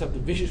we just have to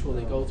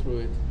visually go through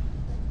it.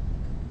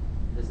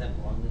 Does that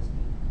belong this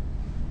name?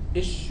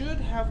 It should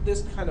have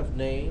this kind of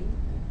name,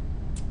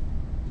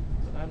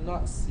 but I'm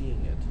not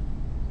seeing it.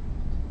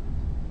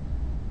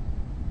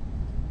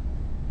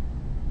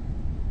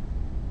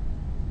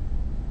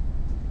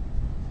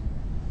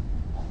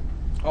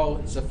 Oh,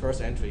 it's the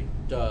first entry.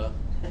 Duh.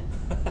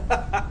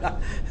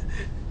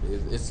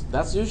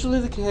 That's usually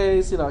the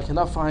case. I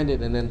cannot find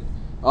it, and then,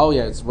 oh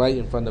yeah, it's right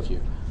in front of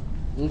you.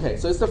 Okay,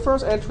 so it's the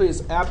first entry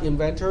is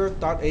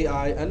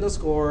appinventor.ai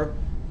underscore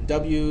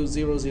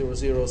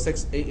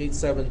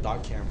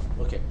W00068887.camera.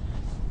 Okay.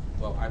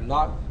 Well,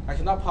 I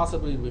cannot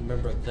possibly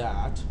remember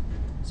that,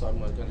 so I'm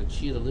going to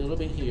cheat a little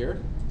bit here.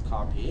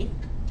 Copy,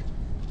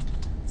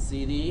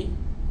 CD,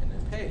 and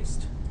then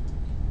paste.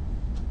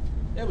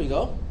 There we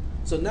go.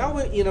 So now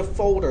we're in a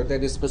folder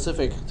that is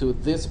specific to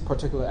this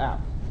particular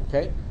app.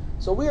 Okay.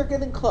 So we are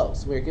getting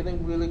close. We're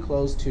getting really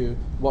close to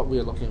what we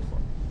are looking for.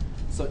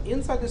 So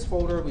inside this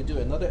folder, we do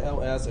another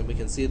LS, and we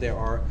can see there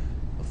are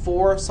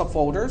 4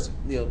 subfolders.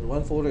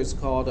 One folder is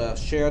called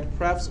shared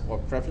prefs or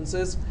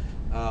preferences.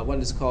 One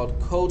is called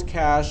code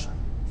cache,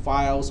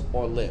 files,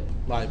 or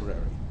library.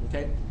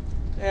 Okay,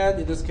 and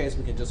in this case,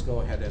 we can just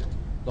go ahead and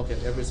look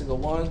at every single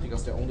one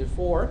because there are only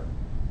 4.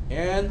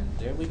 And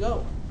there we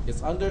go.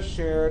 It's under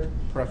shared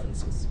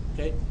preferences.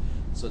 Okay,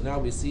 so now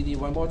we CD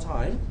one more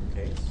time.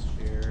 Okay,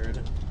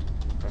 shared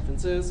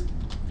preferences,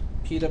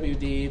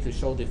 PWD to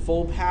show the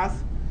full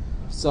path.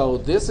 So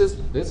this is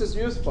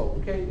useful.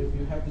 Okay, if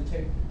you have to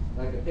take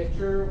like a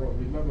picture or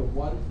remember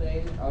one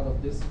thing out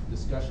of this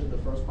discussion, the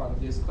first part of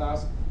this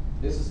class,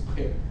 this is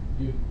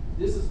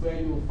where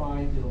you will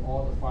find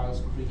all the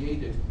files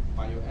created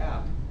by your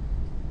app.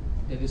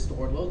 It is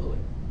stored locally.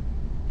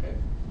 Okay,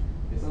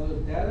 it's under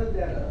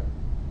data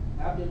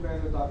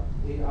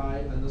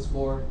appinventor.ai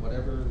underscore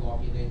whatever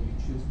login name you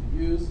choose to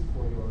use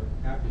for your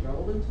app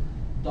development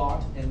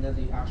dot and then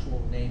the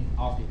actual name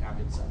of the app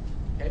itself.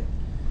 Okay.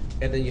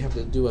 And then you have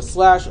to do a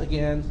slash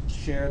again,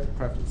 shared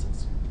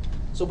preferences.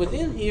 So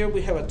within here,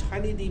 we have a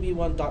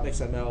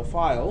tinydb1.xml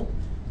file,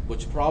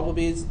 which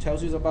probably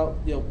tells you about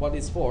what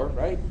it's for,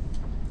 right?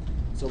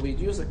 So we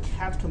use a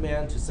cat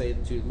command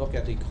to look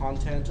at the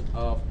content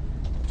of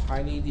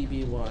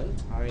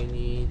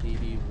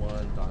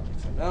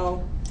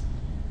tinydb1.xml,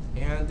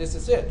 and this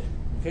is it.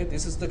 Okay,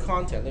 this is the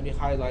content. Let me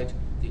highlight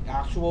the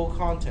actual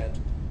content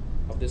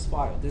of this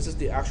file. This is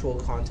the actual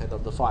content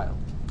of the file.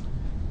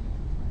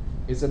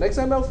 It's an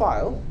XML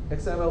file.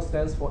 XML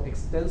stands for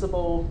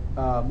Extensible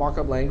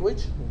Markup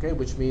Language, okay,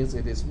 which means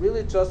it is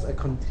really just a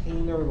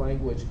container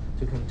language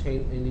to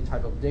contain any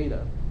type of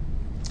data.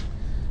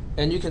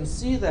 And you can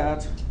see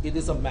that it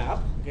is a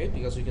map, okay,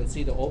 because you can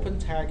see the open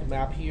tag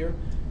map here,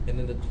 and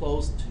then the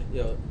closed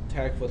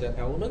tag for that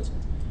element.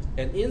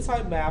 And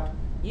inside map,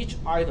 each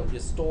item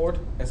is stored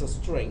as a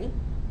string,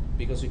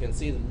 because you can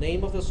see the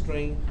name of the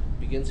string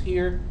begins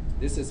here.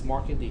 This is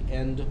marking the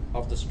end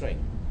of the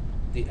string.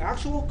 The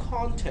actual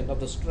content of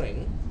the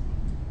string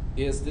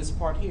is this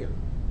part here.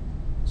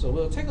 So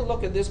we'll take a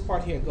look at this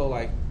part here and go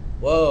like,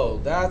 whoa,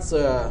 that's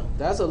a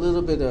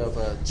little bit of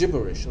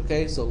gibberish,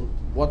 okay? So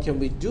what can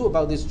we do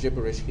about this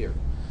gibberish here?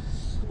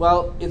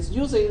 Well, it's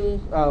using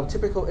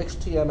typical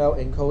HTML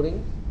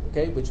encoding,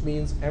 okay, which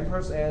means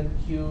ampersand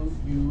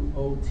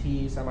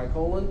QUOT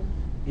semicolon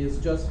is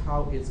just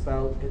how it's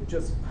spelled,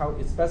 how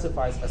it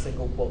specifies a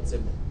single quote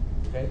symbol,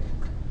 okay?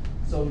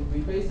 So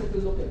we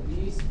basically look at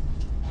these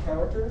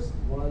characters,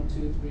 1,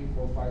 2, 3,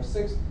 4, 5,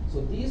 6.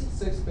 So these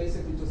 6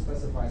 basically just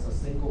specifies a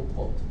single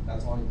quote.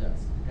 That's all it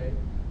does, okay?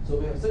 So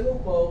we have single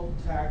quote,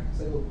 tag,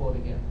 single quote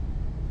again.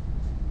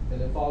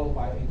 And then followed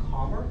by a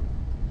comma,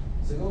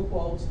 single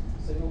quote,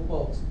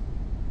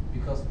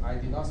 because I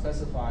did not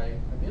specify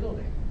a middle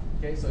name.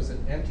 Okay, so it's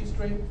an empty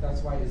string,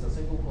 that's why it's a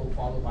single quote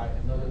followed by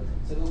another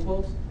single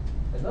quote,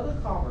 another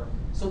comma.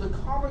 So the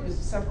comma is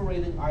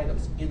separating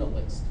items in a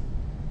list.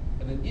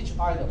 And then each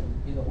item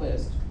in a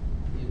list,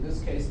 in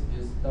this case,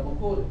 is double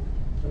quoted.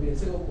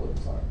 Single quote,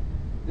 sorry.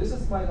 This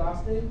is my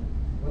last name.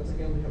 Once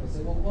again, we have a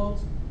single quote,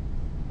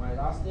 my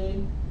last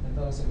name,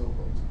 another single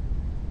quote.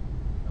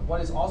 And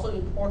what is also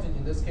important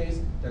in this case,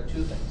 there are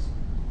two things.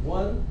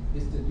 One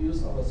is the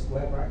use of a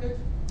square bracket.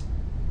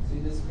 See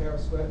this pair of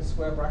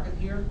square bracket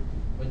here?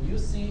 When you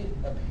see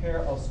a pair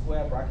of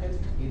square brackets,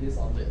 it is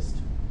a list.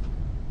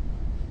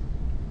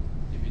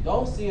 If you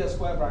don't see a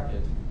square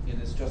bracket, it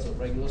is just a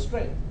regular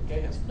string. Okay,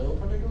 it has no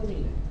particular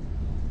meaning.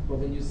 But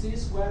when you see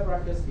square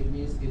brackets, it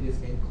means it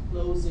is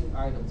enclosing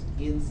items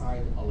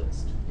inside a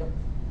list. Yep.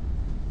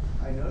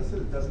 I noticed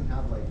that it doesn't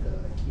have like the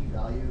key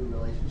value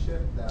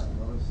relationship that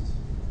most.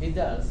 It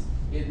does.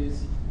 It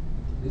is.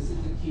 This is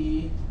the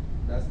key.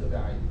 That's the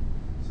value.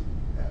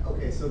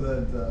 Okay, so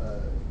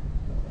the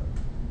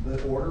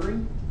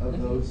ordering of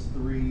Mhm. those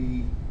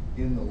three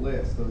in the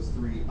list, those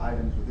three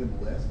items within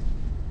the list,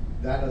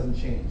 that doesn't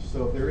change.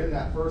 So if they're in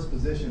that first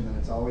position, then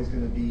it's always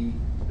going to be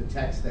the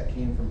text that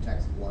came from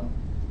text one.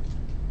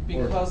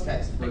 Or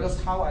text Because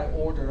first. how I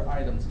order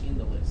items in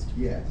the list.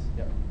 Yes.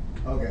 Yep.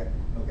 Okay.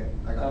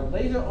 I got it.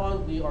 Later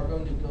on, we are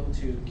going to go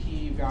to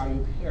key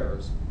value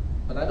pairs,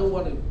 but I don't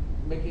want to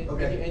make it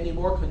any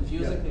more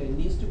confusing Yeah. than it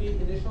needs to be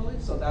initially,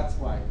 so that's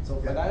why. So,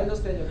 but Yeah. I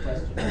understand your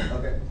question.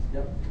 Okay.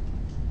 Yep.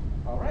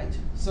 All right.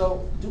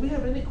 So, do we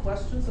have any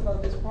questions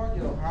about this part?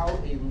 You know, how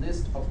a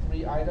list of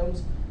 3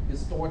 items is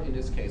stored in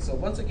this case. So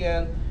once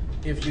again,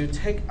 if you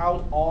take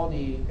out all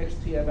the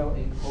HTML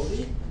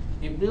encoding,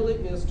 it really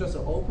is just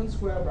an open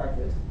square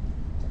bracket,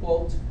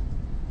 quote,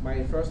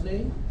 my first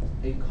name,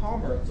 a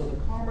comma. So the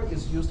comma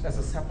is used as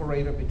a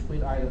separator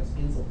between items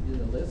in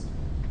the list.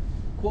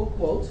 Quote,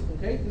 quote,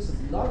 okay? This is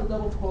not a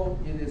double quote,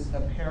 it is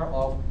a pair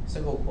of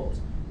single quotes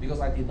because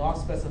I did not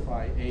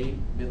specify a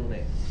middle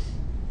name.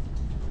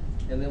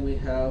 And then we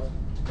have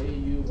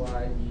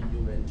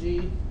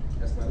A-U-Y-E-U-N-G,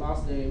 that's my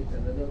last name,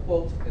 and then the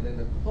quote, and then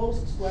the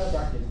closed square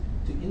bracket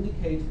to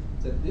indicate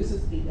that this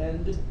is the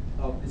end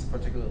of this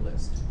particular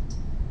list.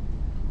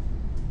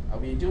 Are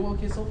we doing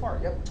okay so far?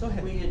 Yep, go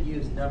ahead. We could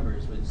use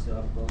numbers, would still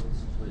have quotes,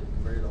 would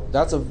convert it all.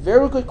 That's a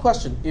very good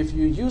question. If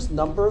you use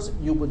numbers,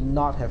 you would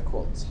not have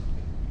quotes.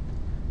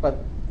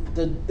 But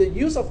the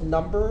use of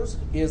numbers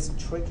is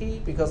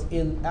tricky because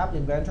in App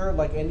Inventor,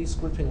 like any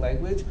scripting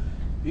language,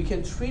 you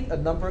can treat a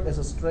number as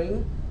a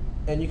string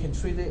and you can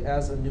treat it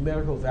as a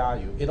numerical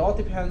value. It all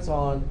depends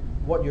on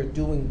what you're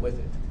doing with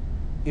it.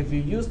 If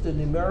you use the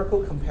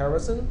numerical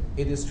comparison,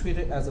 it is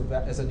treated as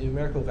a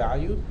numerical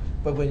value.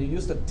 But when you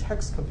use the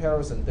text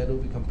comparison, then it will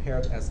be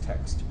compared as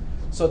text.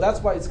 So that's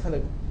why it's kind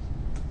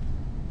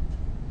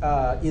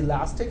of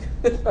elastic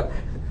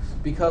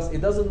because it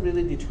doesn't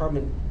really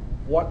determine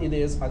what it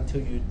is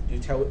until you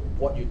tell it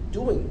what you're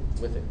doing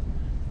with it.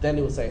 Then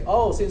it will say,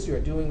 oh, since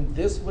you're doing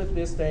this with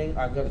this thing,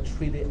 I'm going to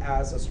treat it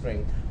as a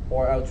string,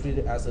 or I'll treat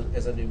it as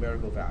a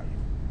numerical value.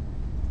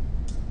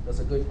 That's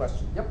a good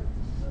question. Yep.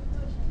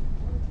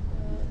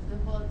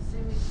 About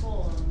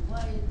semicolon,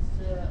 why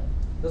it's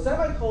The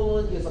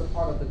semicolon is a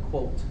part of the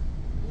quote.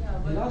 yeah,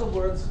 but In other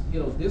words,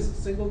 this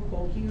single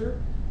quote here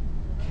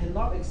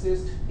cannot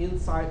exist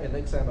inside an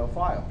XML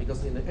file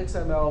because in the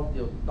XML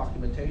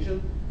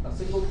documentation, a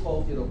single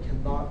quote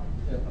cannot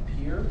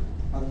appear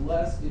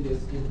unless it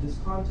is in this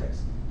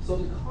context. So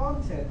the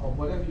content of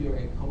whatever you're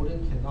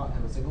encoding cannot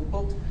have a single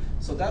quote.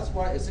 So that's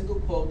why a single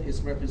quote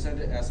is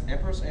represented as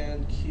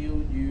ampersand,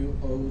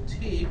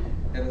 Q-U-O-T,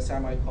 and a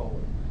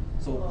semicolon.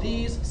 So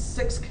these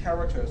 6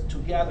 characters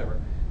together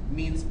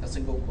means a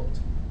single quote.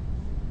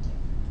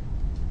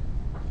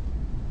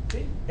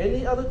 Okay.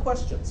 Any other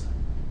questions?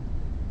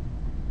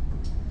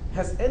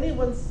 Has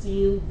anyone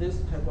seen this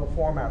type of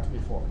format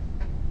before?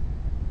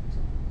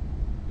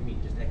 You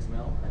mean just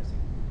XML? I've seen.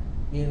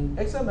 In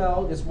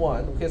XML is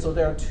one. Okay, so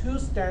there are 2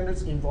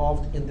 standards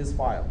involved in this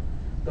file.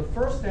 The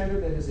first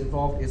standard that is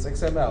involved is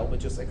XML,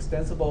 which is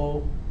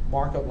Extensible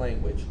Markup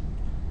Language.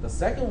 The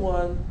second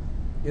one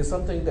is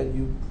something that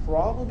you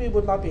probably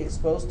would not be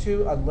exposed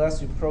to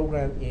unless you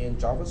program in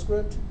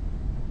JavaScript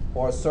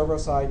or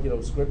server-side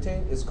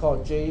scripting. It's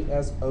called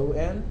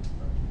JSON,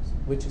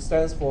 which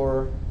stands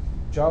for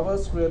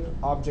JavaScript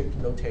Object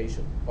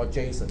Notation, or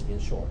JSON in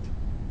short.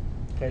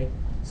 Okay,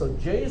 so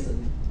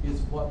JSON is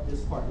what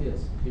this part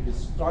is. If it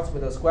starts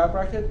with a square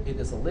bracket, it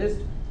is a list.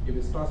 If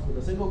it starts with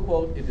a single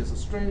quote, it is a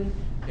string.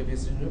 If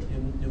it's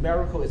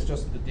numerical, it's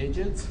just the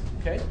digits.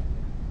 Okay,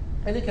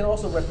 and it can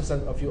also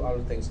represent a few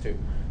other things too.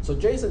 So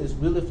JSON is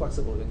really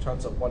flexible in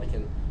terms of what it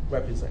can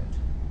represent.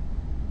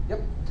 Yep.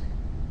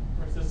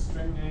 Where it says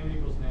string name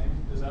equals name,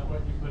 is that what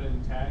you put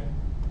in tag?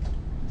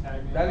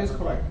 Tag name? That is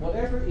correct.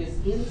 Whatever is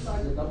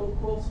inside the double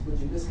quotes, which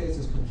in this case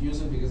is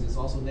confusing because it's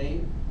also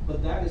name,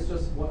 but that is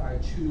just what I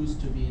choose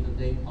to be the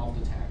name of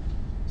the tag.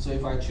 So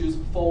if I choose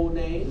full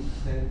name,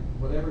 then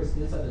whatever is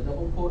inside the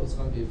double quote is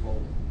going to be full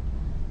name.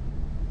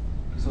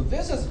 So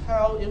this is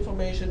how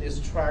information is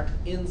tracked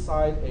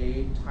inside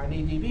a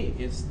TinyDB.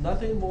 It's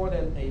nothing more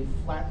than a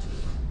flat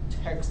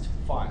text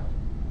file.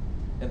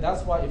 And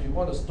that's why if you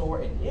want to store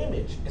an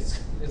image,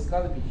 it's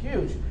got to be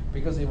huge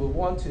because it will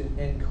want to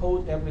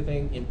encode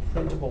everything in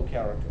printable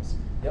characters.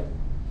 Yep.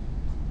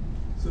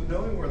 So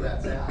knowing where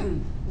that's at,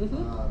 and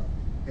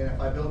if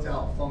I built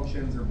out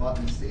functions or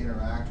buttons to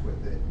interact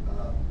with it,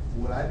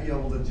 would I be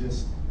able to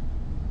just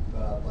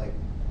like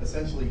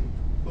essentially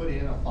put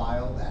in a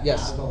file that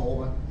Yes. has a whole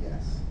one?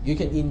 Yes. You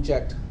can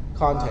inject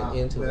content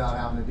into without it.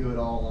 having to do it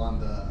all on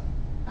the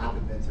App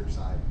Inventor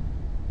side.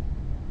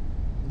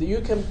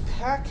 You can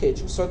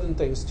package certain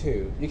things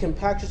too. You can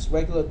package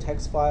regular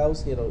text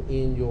files,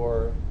 in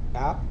your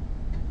app.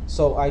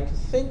 So I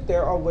think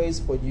there are ways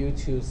for you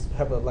to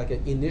have like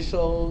an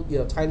initial,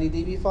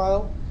 TinyDB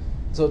file.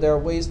 So there are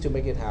ways to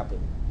make it happen.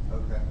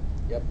 Okay.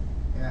 Yep.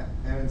 Yeah,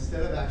 and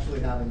instead of actually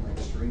having like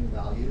string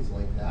values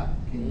like that,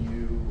 can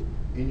you,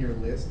 in your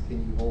list, can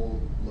you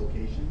hold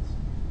locations?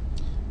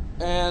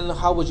 And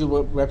how would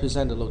you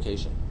represent the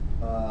location?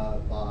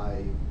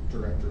 By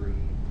directory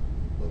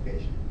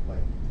location, like,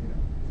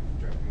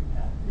 Directory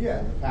path.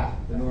 Yeah, the path,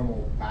 the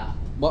normal path.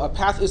 Well, a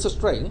path is a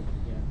string.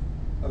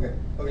 Yeah. Okay,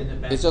 okay.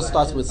 And the It just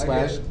starts with I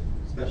slash. get it.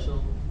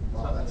 Special.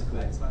 Wow, that's cool.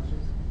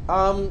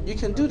 Backslashes. You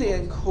can do the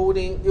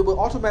encoding. It will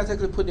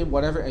automatically put in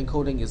whatever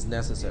encoding is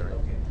necessary.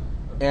 Okay.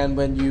 And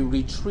when you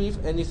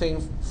retrieve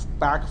anything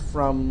back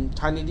from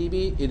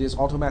TinyDB, it is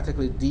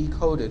automatically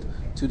decoded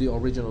to the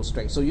original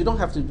string. So you don't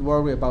have to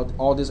worry about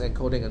all this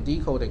encoding and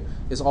decoding.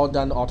 It's all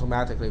done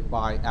automatically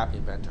by App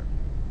Inventor.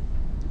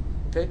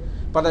 Okay,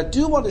 but I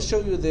do want to show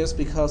you this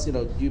because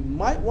you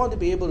might want to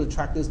be able to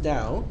track this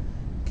down.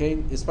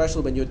 Okay,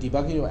 especially when you're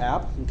debugging your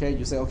app. Okay,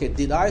 you say, okay,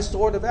 did I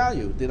store the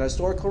value? Did I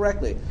store it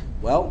correctly?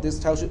 Well, this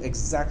tells you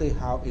exactly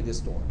how it is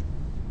stored.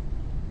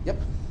 Yep.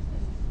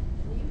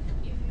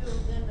 If you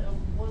then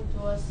want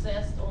to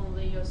access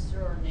only your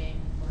surname,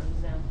 for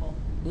example,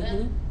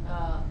 then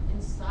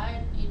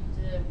inside it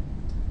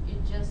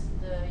just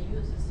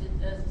uses it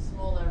as a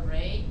small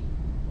array,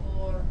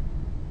 or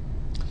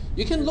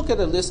You can look at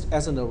a list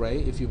as an array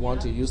if you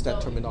want to Yeah, use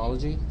that so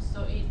terminology.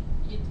 So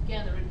it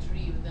can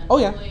retrieve then Oh,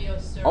 yeah. only your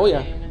surname Oh, yeah.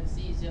 and it's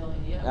easily,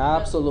 yeah.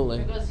 Absolutely.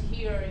 Because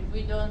here, if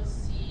we don't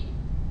see,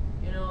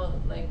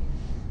 like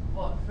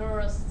what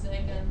first,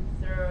 second,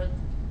 third.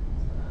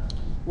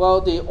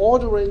 Well, the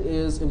ordering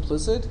is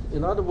implicit.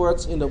 In other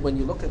words, when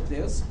you look at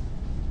this,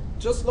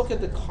 just look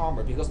at the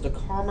comma because the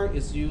comma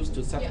is used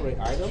to separate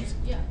items.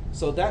 Yeah.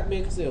 So that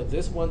makes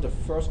this one the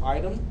first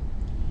item,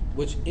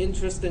 which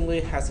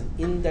interestingly has an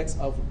index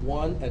of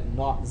 1 and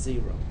not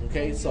 0.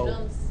 Okay, You so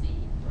don't see,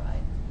 right?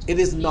 it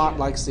is not Here.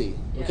 like C.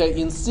 Yeah. Okay,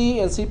 in C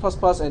and C++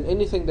 and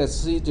anything that's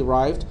C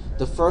derived,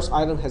 the first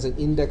item has an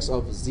index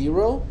of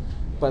 0,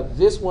 but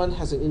this one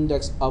has an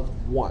index of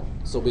 1.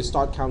 So we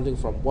start counting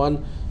from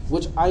 1,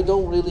 which I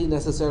don't really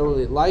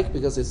necessarily like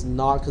because it's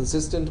not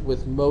consistent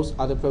with most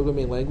other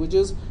programming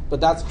languages,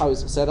 but that's how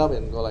it's set up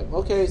and go like,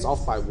 okay, it's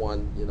off by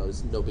 1,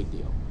 it's no big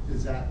deal.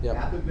 Is that Yep.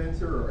 App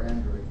Inventor or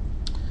Android?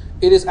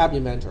 It is App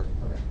Inventor.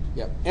 Okay.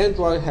 Yep.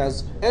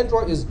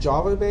 Android is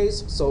Java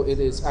based, so it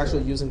is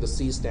actually using the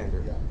C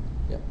standard. Yeah.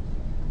 Yep.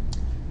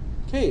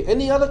 Okay,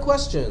 any other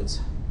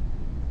questions?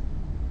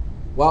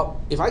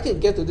 Well, if I can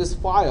get to this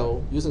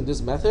file using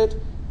this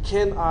method,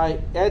 can I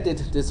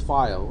edit this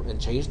file and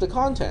change the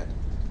content?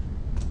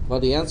 Well,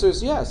 the answer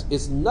is yes.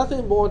 It's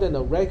nothing more than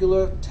a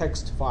regular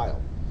text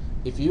file.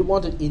 If you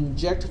want to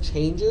inject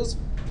changes,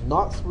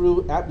 not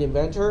through App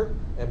Inventor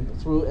and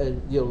through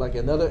like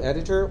another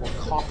editor or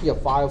copy a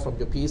file from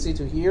your PC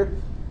to here,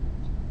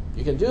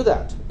 you can do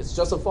that. It's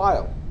just a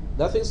file.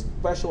 Nothing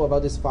special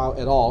about this file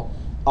at all,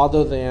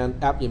 other than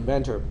App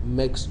Inventor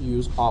makes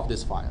use of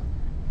this file.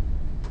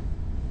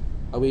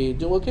 Are we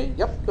doing okay?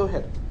 Yep, go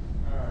ahead.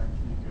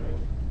 Can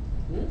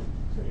you do it?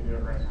 Can you do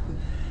it right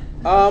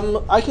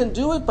now? I can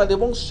do it, but it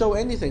won't show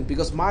anything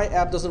because my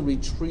app doesn't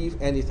retrieve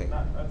anything.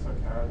 That's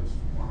okay. I just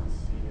want to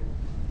see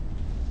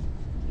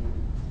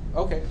it.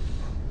 Okay.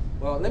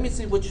 Well, let me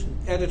see which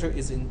editor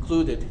is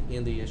included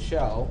in the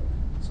shell.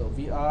 So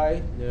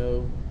VI,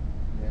 no.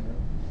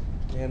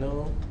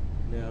 Nano,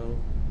 no.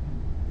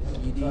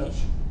 ED, Touch.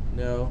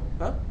 no.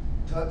 Huh?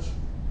 Touch.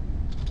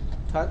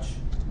 Touch?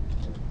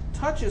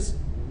 Touch is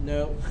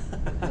no.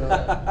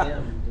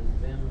 Vim.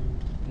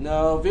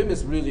 No, Vim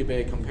is really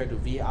big compared to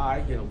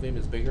VI. Vim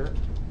is bigger.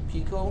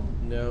 Pico,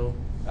 no.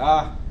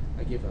 I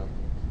give up.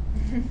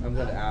 I'm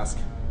gonna ask.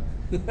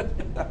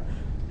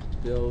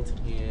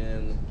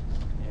 Built-in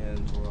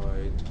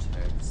Android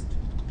text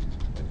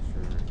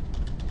editor.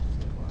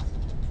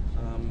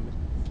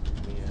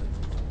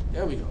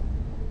 There we go.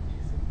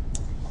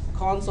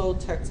 Console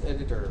text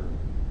editor.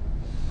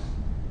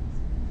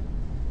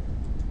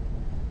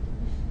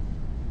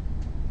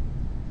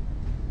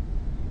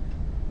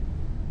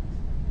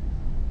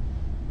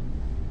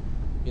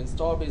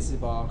 Install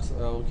BasicBox,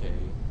 okay.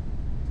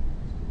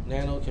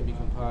 Nano can be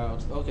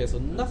compiled. Okay, so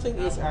nothing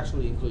is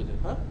actually included,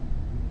 huh?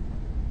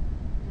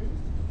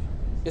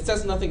 It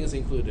says nothing is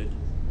included.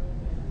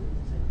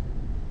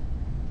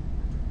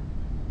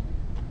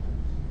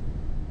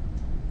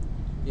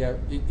 Yeah,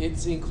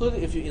 it's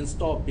included if you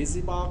install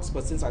BusyBox,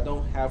 but since I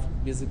don't have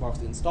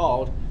BusyBox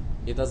installed,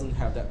 it doesn't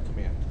have that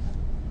command.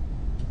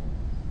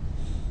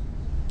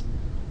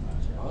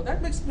 Oh,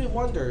 that makes me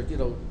wonder,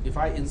 if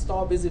I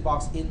install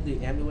BusyBox in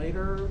the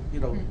emulator,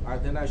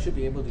 then I should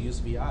be able to use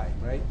VI,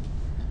 right?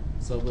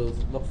 So we'll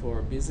look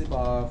for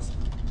BusyBox,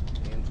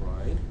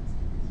 Android.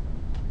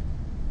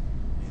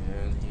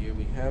 And here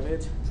we have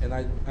it. And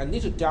I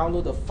need to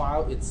download the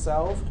file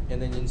itself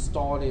and then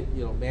install it,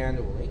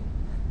 manually.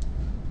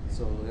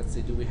 So let's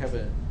see, do we have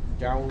a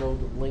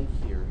download link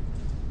here?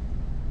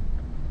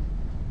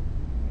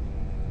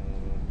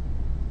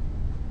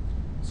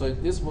 So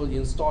this will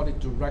install it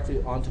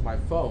directly onto my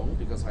phone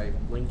because I'm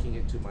linking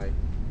it to my.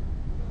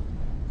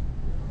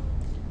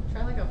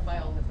 Try like a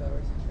file hippo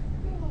or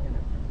something.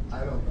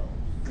 I don't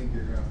think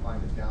you're gonna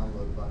find a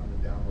download button to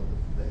download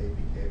the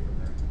APK from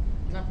there.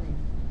 Not from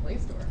Play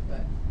Store,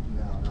 but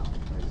No, not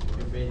from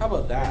Play Store. How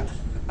about that?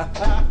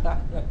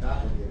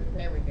 That will get it.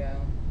 there we go.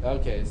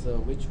 Okay, so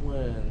which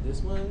one?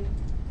 This one?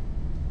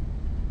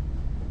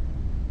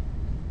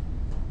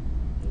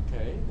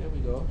 Okay, there we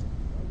go.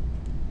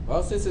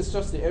 Well, since it's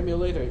just the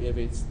emulator, if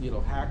it's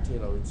hacked,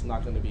 it's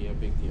not going to be a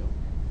big deal.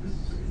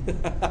 You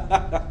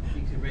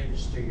could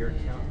register your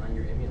account on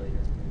your emulator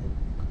and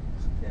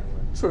then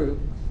download. True.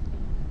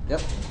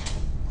 Yep.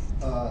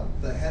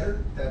 The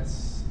header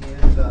that's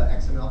in the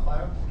XML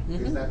file,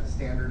 Mhm. is that the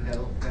standard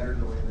header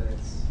the way that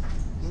it's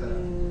set up?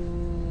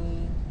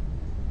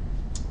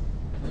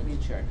 Let me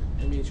check.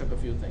 Let me check a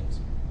few things.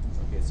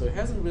 Okay, so it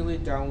hasn't really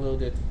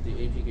downloaded the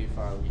APK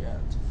file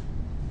yet.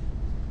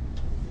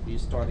 We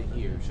started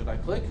here. Should I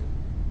click?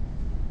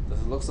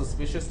 Does it look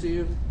suspicious to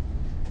you?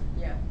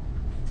 Yeah.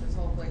 This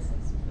whole place is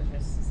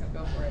suspicious, so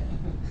go for it.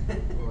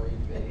 You're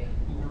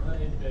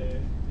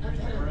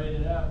just write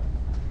it out.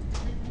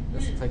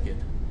 Let's click it.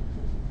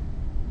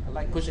 I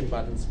like pushing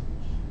buttons.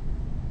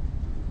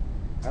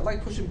 I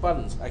like pushing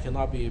buttons. I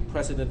cannot be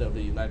president of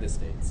the United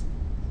States.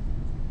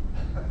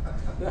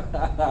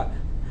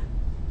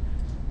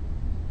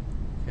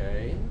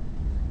 Okay.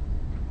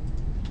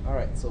 All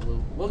right, so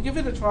we'll give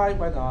it a try.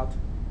 Why not?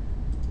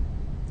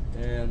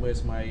 And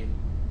where's my?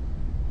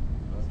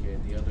 Okay,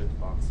 the other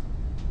box.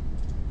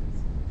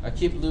 I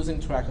keep losing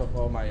track of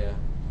all my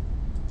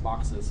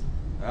boxes.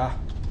 Ah.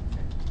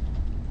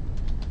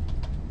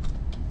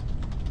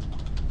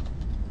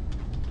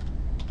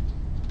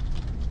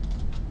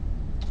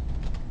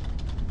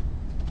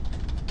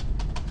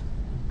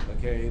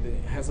 Okay,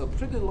 it has a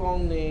pretty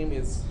long name.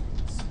 It's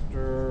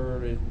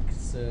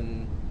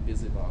Sturridson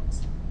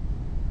BusyBox.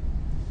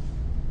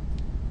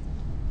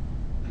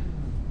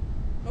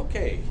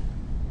 Okay,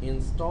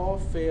 install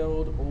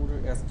failed older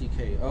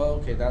SDK.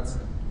 Oh, okay,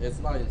 it's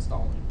not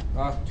installing.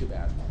 Ah, too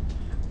bad.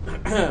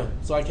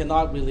 So I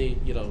cannot really,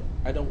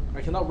 I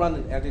cannot run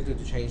an editor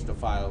to change the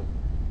file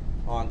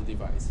on the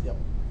device. Yep.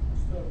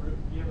 So do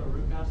you have a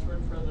root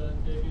password for the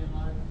Debian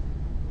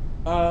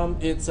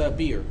Live? It's a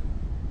beer,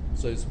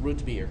 so it's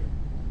root beer.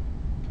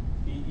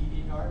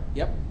 BEER?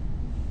 Yep.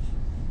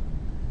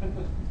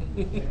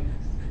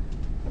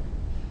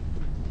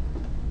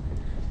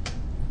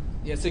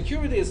 Yeah,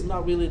 security is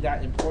not really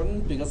that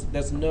important because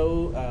there's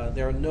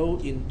there are no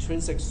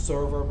intrinsic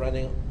server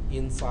running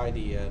inside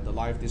the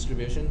live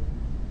distribution.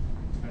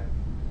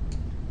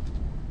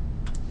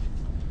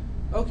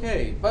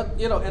 Okay,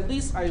 but at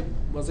least I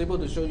was able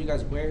to show you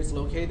guys where it's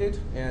located,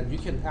 and you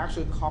can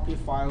actually copy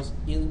files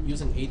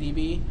using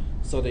ADB,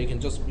 so that you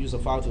can just use a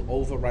file to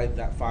overwrite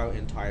that file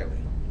entirely.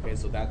 Okay,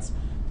 so that's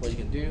what you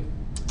can do.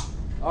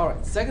 All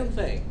right, second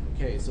thing.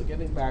 Okay, so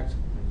getting back, I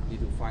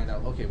need to find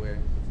out. Okay,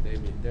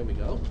 there we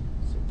go.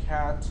 So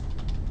cat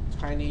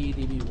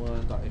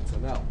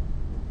tinydb1.xml.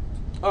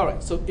 All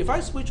right, so if I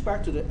switch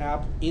back to the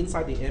app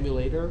inside the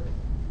emulator,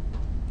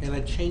 and I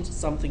change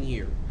something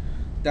here,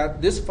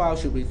 that this file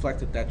should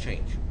reflect that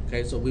change.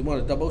 Okay, so we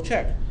want to double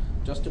check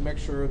just to make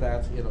sure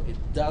that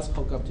it does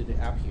hook up to the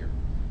app here.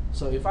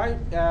 So if I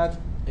add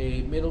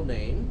a middle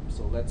name,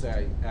 so let's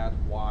say I add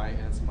Y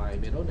as my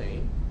middle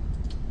name,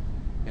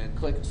 and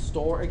click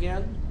store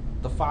again,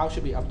 the file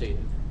should be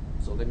updated.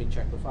 So let me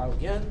check the file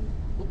again.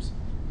 Oops.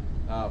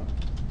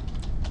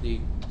 The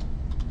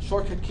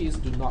shortcut keys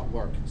do not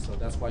work, so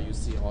that's why you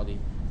see all the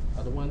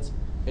other ones.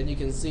 And you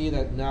can see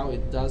that now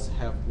it does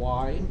have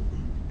Y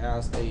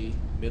as a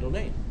middle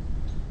name.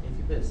 If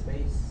you put a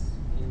space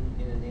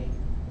in a name,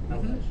 how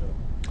will that show?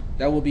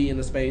 That will be in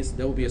the space.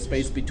 There will be a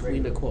space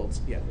between the quotes.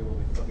 Yeah. There will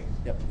be. Okay.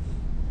 Yep.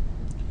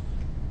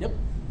 Yep.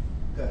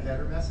 The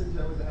header message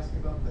I was asking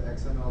about, the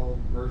XML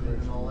version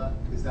and all that,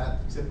 is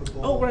that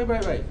typical? Oh,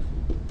 right.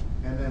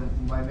 And then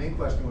my main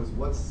question was,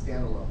 what's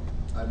standalone?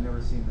 I've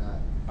never seen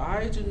that.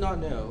 I do not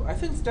know. I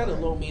think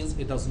standalone means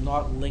it does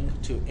not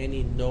link to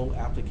any known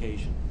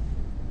application.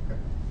 Okay.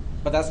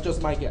 But that's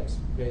just my guess.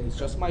 Okay, it's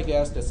just my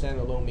guess that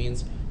standalone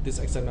means this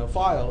XML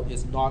file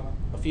is not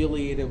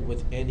affiliated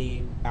with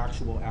any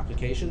actual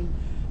application.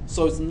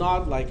 So it's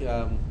not like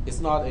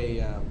it's not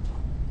a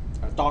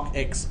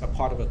docx, a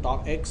part of a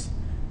docx,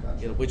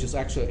 Gotcha. which is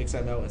actually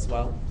XML as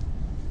well.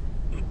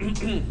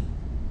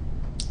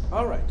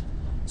 All right.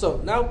 So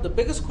now the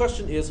biggest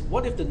question is,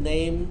 what if the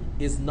name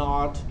is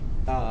not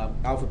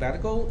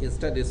alphabetical,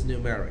 instead it's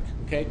numeric,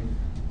 okay?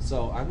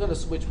 So I'm gonna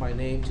switch my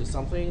name to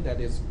something that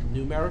is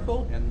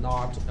numerical and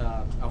not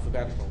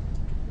alphabetical.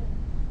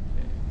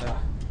 Okay.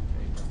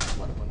 That's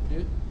what I want to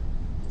do.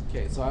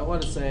 Okay, so I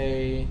want to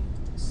say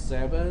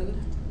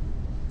 7.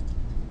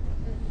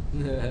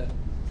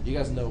 You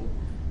guys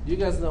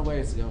know where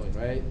it's going,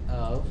 right?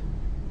 Of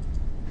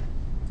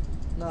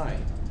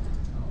 9.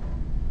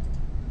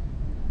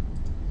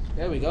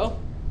 There we go.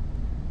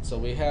 So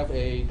we have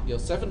a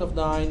 7 of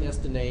 9 as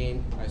the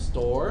name I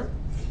store,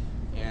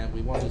 and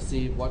we want to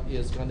see what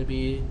is going to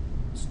be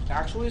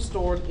actually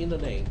stored in the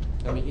name.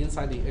 I mean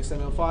inside the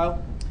XML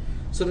file.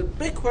 So the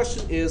big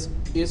question is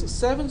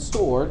 7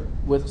 stored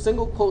with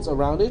single quotes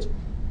around it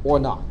or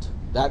not?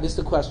 That is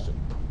the question.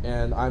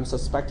 And I'm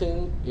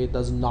suspecting it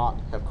does not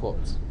have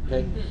quotes.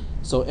 Okay?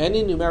 So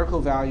any numerical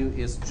value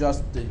is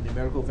just the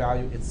numerical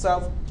value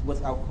itself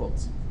without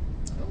quotes.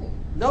 Oh.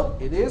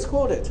 Nope, it is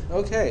quoted.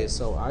 Okay,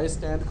 so I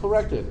stand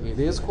corrected. It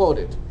is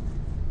quoted.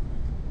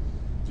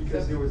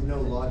 Because there was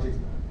no logic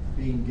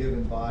being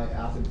given by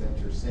App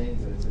Inventor saying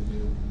that it's a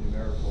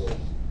numerical,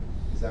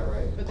 is that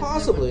right? But there's no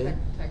Possibly.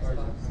 text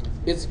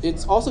box.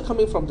 It's also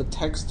coming from the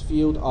text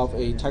field of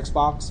a text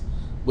box,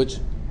 which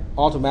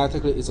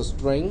automatically is a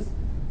string.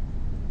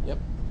 Yep.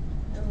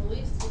 And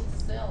list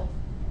itself,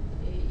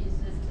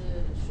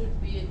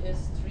 should be a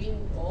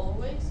string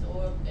always,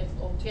 or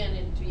can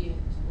it be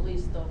a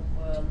list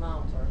of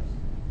numbers?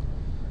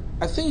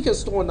 I think you can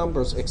store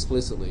numbers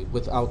explicitly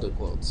without the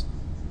quotes.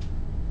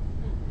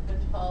 But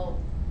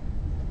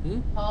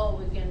how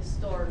we can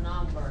store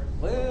numbers?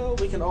 Well,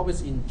 we can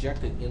always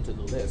inject it into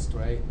the list,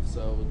 right?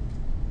 So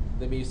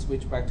let me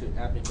switch back to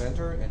App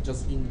Inventor and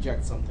just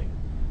inject something.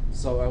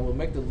 So I will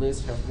make the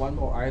list have one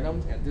more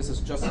item, and this is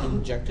just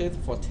injected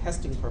for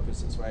testing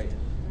purposes, right?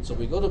 So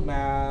we go to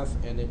math,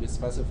 and then we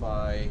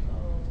specify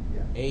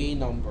Yeah. a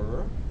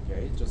number.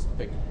 Okay, just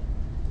pick.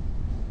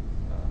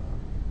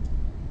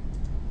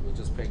 We'll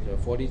just pick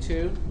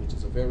 42, which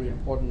is a very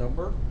important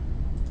number.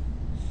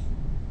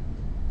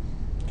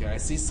 Okay, I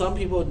see some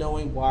people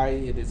knowing why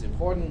it is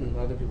important, and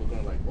other people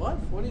going like, what?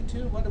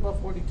 42? What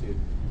about 42?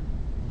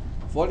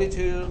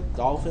 42,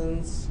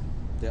 dolphins,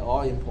 they're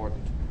all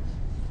important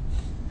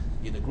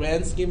in the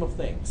grand scheme of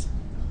things.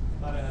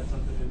 Thought it had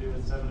something to do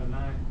with 7 of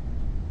 9.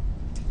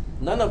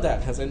 None of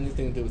that has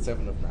anything to do with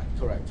 7 of 9,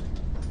 correct.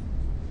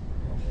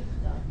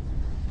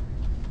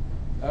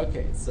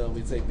 Okay, so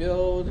we say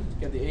build,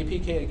 get the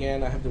APK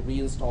again. I have to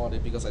reinstall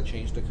it because I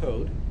changed the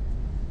code.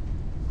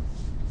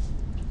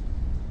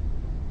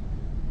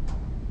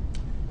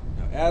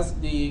 Now, as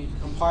the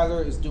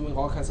compiler is doing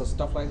all kinds of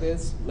stuff like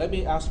this, let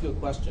me ask you a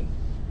question.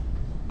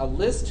 A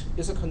list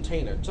is a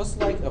container, just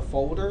like a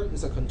folder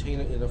is a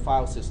container in a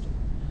file system.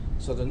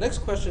 So the next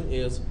question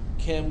is,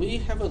 can we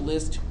have a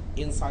list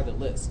inside a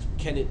list?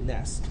 Can it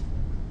nest?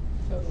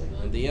 Totally.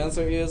 And the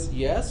answer is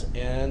yes,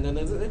 and then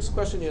the next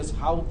question is,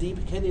 how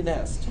deep can it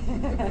nest?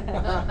 Probably as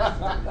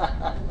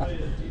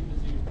deep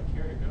as you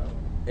care to go.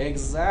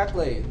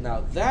 Exactly.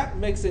 Now that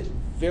makes it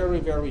very,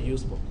 very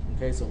useful.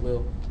 Okay, so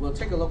we'll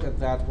take a look at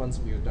that once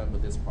we are done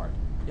with this part.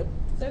 Yep.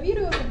 So if you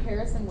do a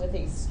comparison with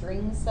a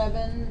string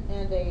 7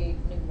 and a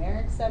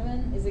numeric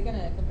 7, is it going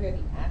to compare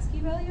the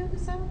ASCII value of the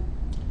 7?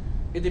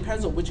 It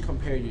depends on which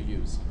compare you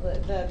use.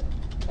 The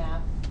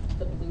math,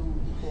 the blue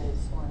equals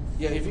 1.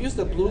 Yeah, if you use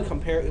the blue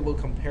compare, it will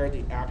compare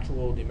the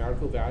actual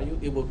numerical value.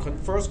 It will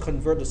first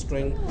convert the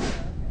string, Oh,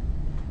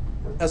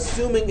 okay.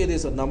 assuming it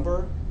is a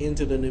number,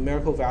 into the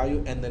numerical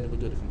value, and then it will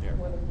do the compare.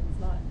 What if it's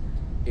not?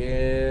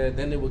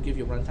 Then it will give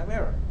you runtime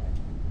error.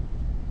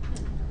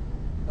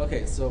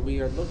 Okay, so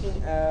we are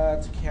looking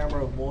at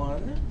camera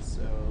 1.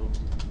 So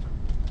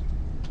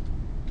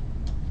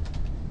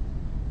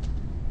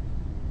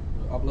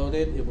we'll upload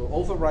it. It will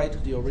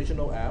overwrite the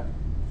original app,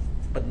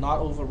 but not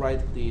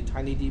overwrite the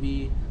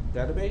TinyDB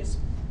database.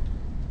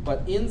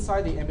 But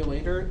inside the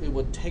emulator, it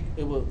will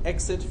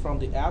exit from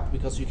the app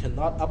because you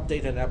cannot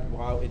update an app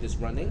while it is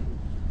running.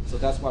 So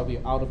that's why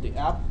we're out of the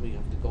app. We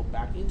have to go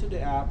back into the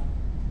app.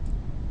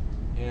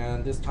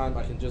 And this time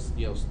I can just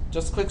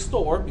click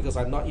store because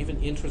I'm not even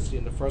interested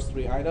in the first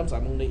 3 items.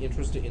 I'm only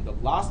interested in the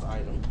last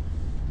item.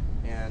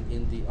 And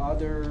in the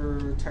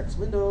other text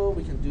window,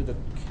 we can do the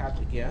cat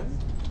again.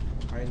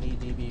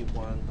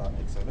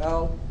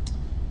 tinydb1.xml.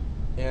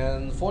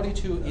 And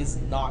 42 is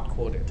not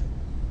quoted.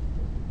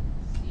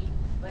 See,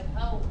 but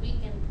how we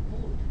can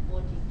put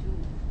 42?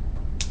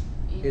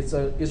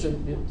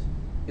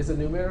 It's a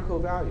numerical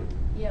value.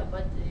 Yeah,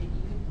 but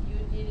you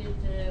did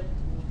it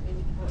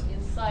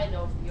inside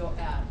of your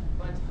app.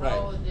 But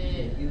how Right.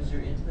 the User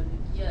input?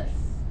 yes,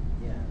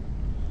 Yeah.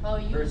 how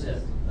user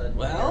Versus a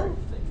Well,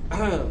 numeric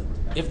thing.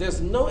 if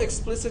there's no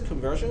explicit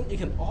conversion, you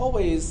can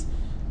always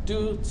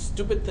do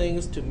stupid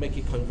things to make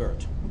it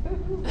convert.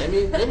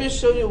 Let me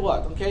show you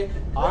what, okay?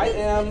 I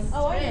am,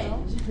 Oh, I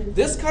know.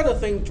 this kind of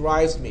thing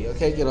drives me,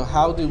 okay?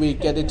 How do we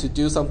get it to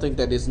do something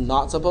that is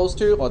not supposed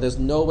to, or there's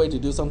no way to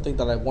do something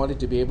that I want it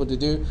to be able to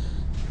do?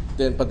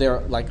 Then, but there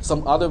are like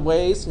some other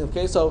ways,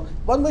 okay? So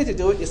one way to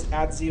do it is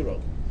add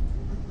 0.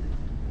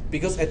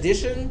 Because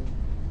addition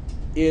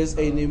is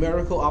a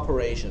numerical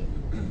operation.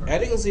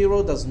 Adding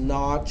 0 does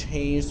not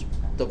change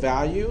the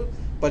value,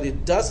 but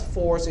it does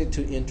force it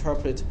to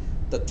interpret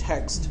the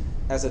text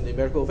as a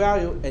numerical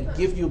value and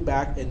give you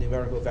back a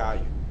numerical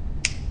value.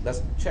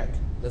 Let's check.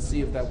 Let's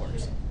see if that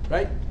works,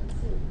 right?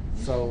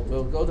 So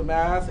we'll go to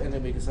math, and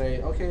then we can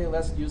say, okay,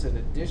 let's use an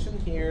addition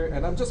here.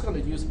 And I'm just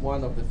going to use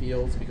one of the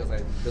fields because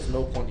there's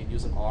no point in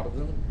using all of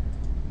them.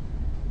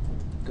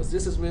 Because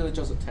this is really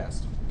just a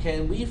test.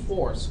 Can we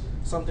force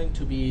something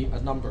to be a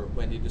number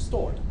when it is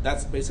stored?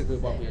 That's basically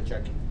what we are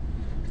checking.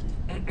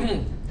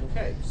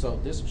 Okay, so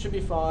this should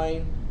be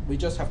fine. We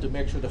just have to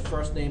make sure the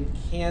first name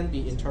can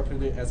be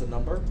interpreted as a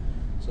number.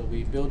 So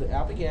we build the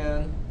app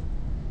again.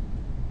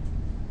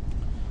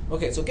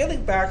 Okay, so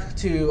getting back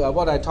to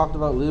what I talked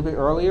about a little bit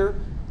earlier,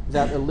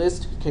 that a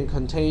list can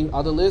contain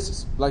other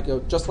lists,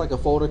 just like a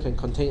folder can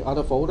contain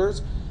other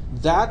folders.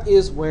 That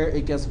is where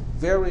it gets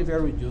very,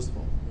 very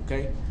useful.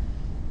 Okay.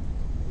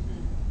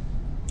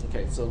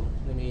 Okay, so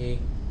let me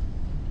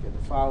get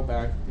the file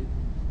back.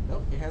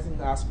 Nope, it hasn't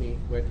asked me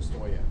where to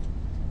store yet.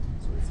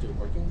 So it's still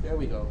working. There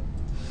we go.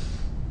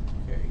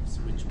 Okay,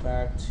 switch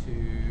back to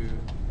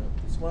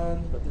not this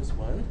one, but this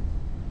one.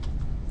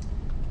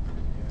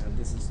 And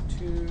this is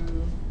 2.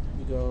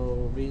 We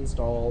go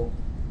reinstall.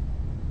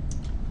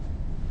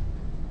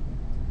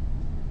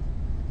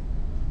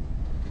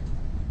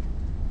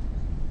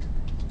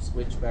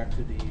 Switch back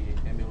to the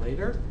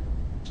emulator.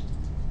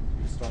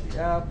 Restart the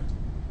app.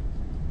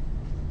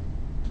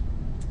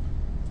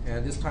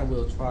 And this time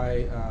we'll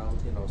try,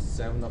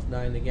 7 of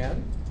 9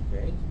 again.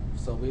 Okay,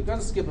 so we're going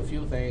to skip a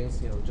few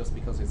things, just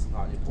because it's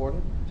not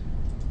important.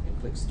 And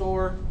click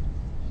Store,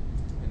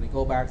 and then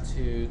go back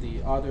to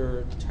the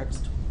other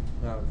text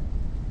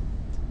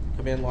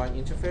command line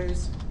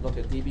interface. Look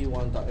at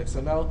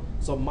db1.xml.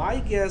 So my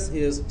guess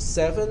is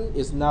 7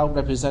 is now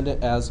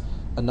represented as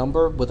a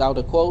number without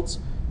the quotes.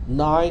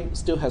 9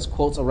 still has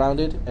quotes around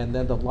it, and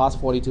then the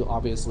last 42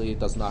 obviously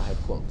does not have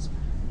quotes.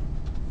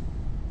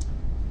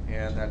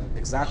 And that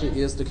exactly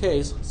is the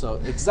case. So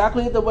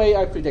exactly the way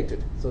I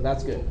predicted. So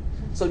that's good.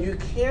 So you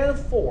can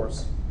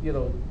force,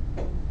 the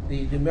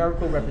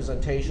numerical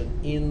representation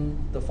in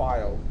the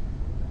file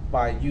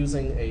by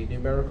using a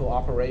numerical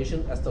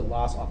operation as the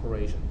last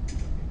operation.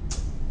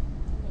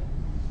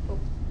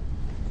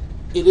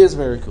 It is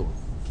very cool.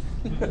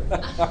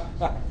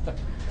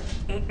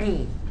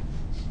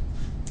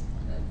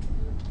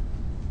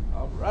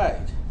 All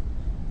right.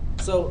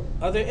 So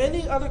are there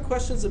any other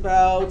questions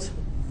about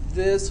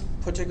this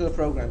particular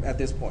program at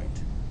this point?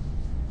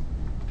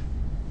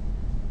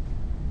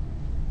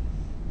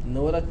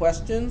 No other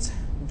questions?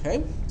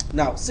 Okay.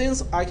 Now,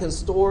 since I can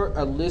store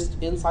a list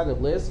inside a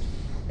list,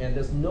 and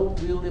there's no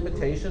real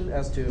limitation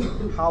as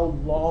to how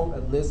long a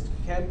list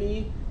can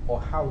be, or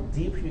how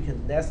deep you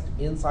can nest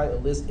inside a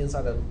list,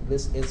 inside a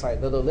list, inside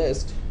another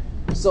list,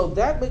 so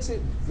that makes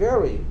it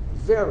very,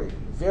 very,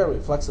 very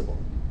flexible.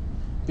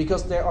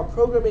 Because there are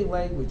programming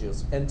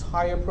languages,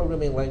 entire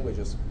programming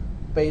languages,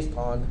 based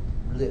on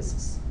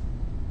lists.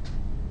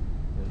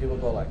 And people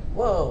go like,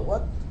 whoa,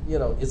 what?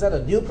 Is that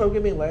a new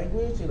programming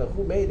language?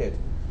 Who made it?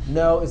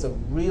 No, it's a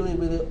really,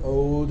 really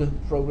old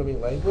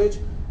programming language.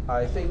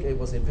 I think it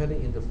was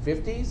invented in the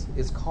 50s.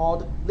 It's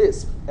called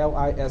Lisp,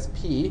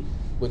 L-I-S-P,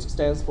 which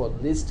stands for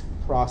list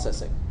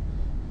processing.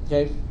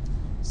 Okay?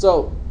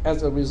 So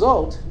as a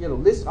result,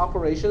 list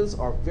operations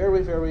are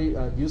very, very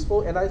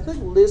useful. And I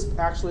think Lisp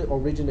actually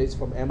originates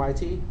from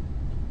MIT,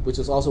 which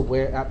is also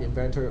where App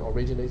Inventor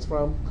originates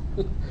from.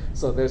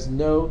 So there's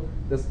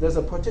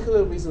a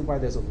particular reason why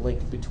there's a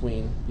link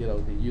between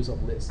the use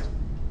of list.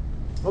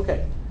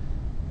 Okay.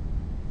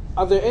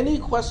 Are there any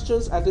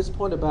questions at this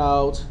point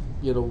about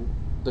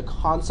the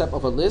concept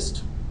of a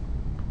list,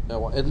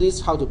 or at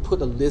least how to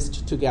put a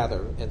list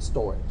together and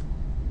store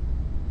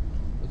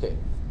it? Okay.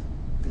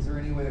 Is there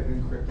any way of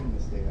encrypting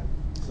this data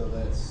so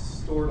that it's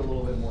stored a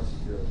little bit more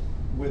securely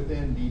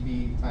within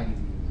DB, tiny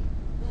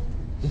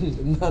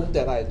DB? None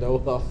that I know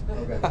of.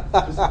 Okay,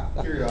 just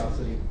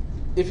curiosity.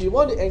 If you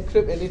want to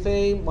encrypt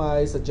anything,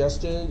 my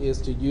suggestion is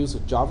to use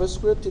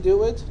JavaScript to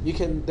do it. You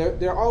can.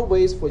 There are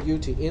ways for you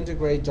to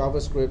integrate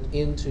JavaScript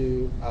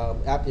into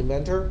App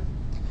Inventor.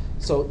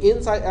 So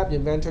inside App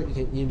Inventor, you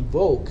can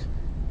invoke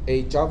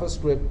a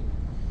JavaScript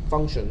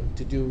function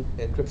to do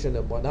encryption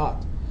and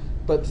whatnot.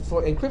 But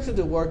for encryption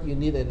to work, you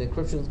need an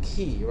encryption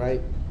key,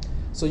 right?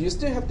 So you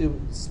still have to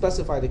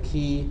specify the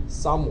key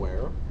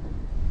somewhere,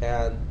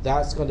 and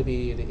that's going to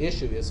be the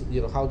issue. Is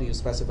how do you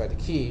specify the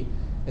key?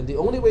 And the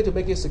only way to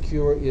make it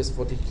secure is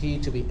for the key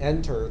to be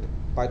entered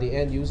by the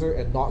end user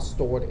and not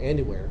stored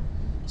anywhere.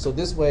 So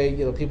this way,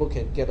 people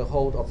can get a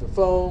hold of your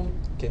phone,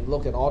 can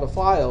look at all the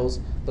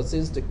files, but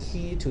since the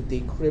key to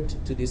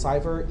decrypt, to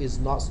decipher is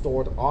not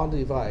stored on the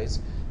device,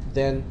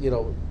 then,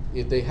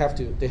 If they have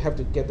to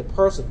get the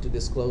person to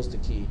disclose the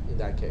key in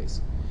that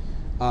case.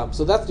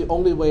 So that's the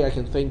only way I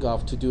can think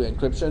of to do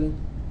encryption.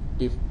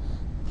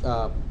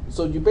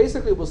 So you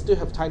basically will still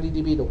have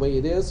TinyDB the way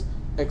it is,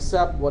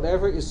 except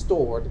whatever is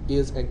stored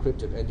is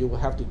encrypted, and you will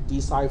have to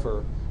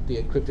decipher the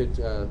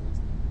encrypted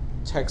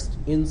text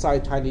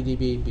inside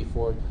TinyDB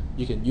before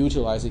you can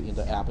utilize it in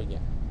the app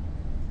again.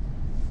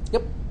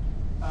 Yep.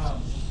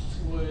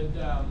 Would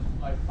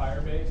like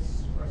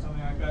Firebase or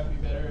something like that be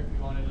better if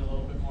you wanted a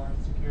little bit more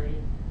security?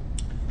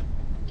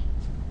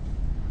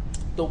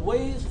 The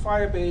way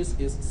Firebase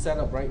is set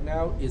up right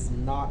now is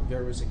not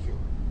very secure.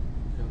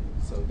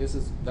 So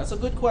that's a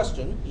good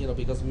question,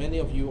 because many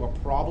of you are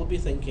probably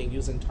thinking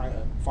using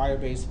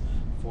Firebase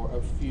for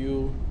a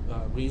few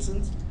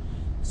reasons.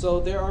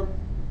 So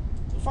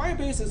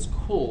Firebase is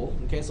cool.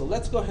 Okay, so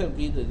let's go ahead and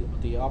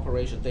read the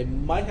operation. They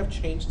might have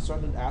changed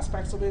certain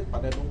aspects of it,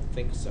 but I don't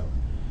think so.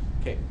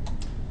 Okay,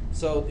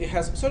 so it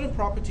has certain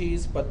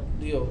properties, but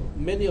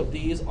many of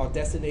these are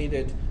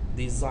designated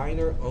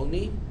designer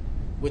only,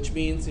 which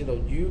means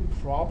you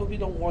probably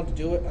don't want to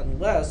do it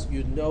unless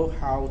you know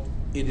how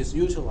it is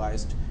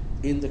utilized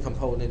in the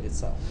component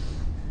itself.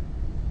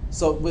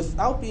 So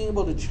without being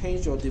able to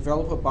change your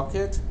developer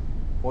bucket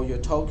or your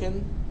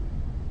token,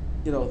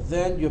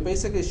 then you're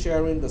basically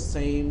sharing the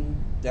same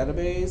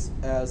database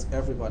as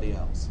everybody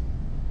else.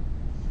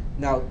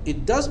 Now,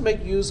 it does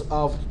make use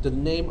of the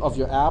name of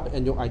your app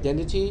and your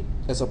identity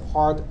as a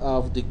part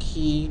of the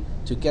key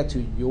to get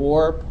to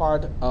your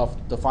part of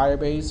the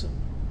Firebase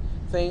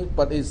thing,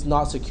 but it's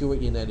not secure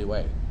in any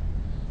way.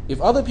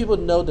 If other people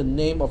know the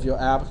name of your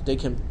app, they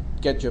can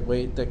get their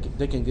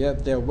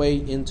way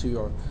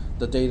into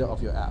the data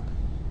of your app.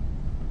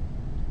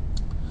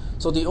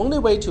 So the only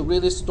way to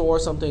really store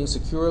something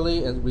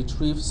securely and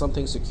retrieve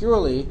something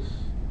securely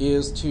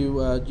is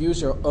to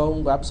use your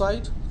own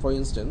website. For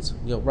instance,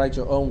 write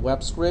your own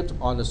web script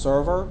on the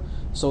server.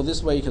 So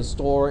this way you can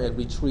store and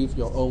retrieve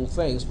your own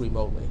things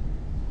remotely,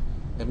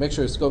 and make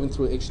sure it's going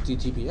through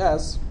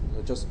HTTPS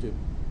just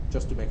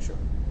to make sure.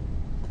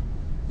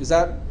 Is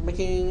that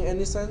making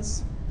any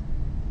sense?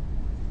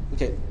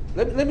 Okay,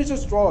 let me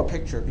just draw a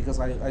picture, because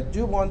I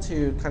do want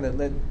to kind of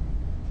let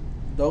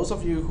those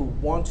of you who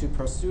want to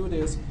pursue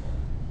this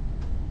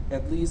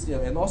at least,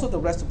 and also the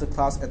rest of the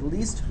class, at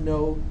least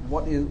know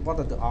what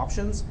are the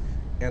options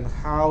and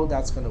how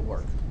that's going to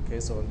work. Okay,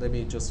 so let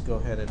me just go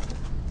ahead and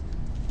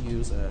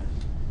use a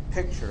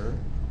picture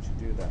to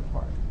do that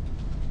part.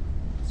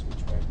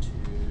 Switch back to.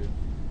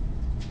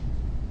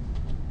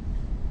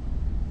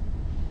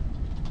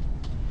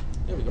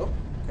 There we go.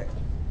 Okay.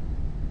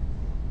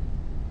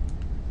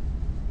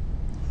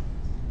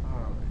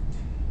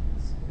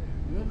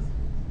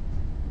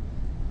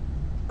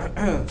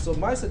 So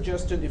my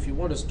suggestion, if you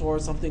want to store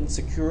something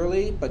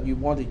securely, but you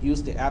want to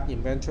use the App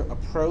Inventor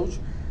approach,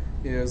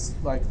 is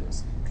like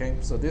this. Okay,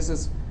 so this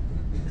is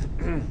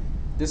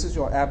this is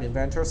your App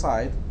Inventor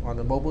site on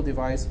a mobile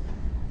device,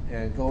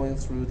 and going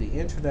through the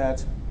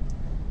internet,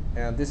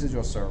 and this is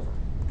your server.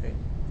 Okay.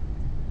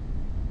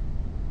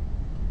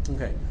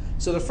 Okay.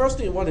 So the first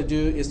thing you want to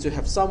do is to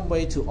have some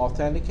way to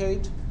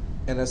authenticate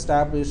and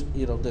establish,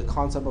 the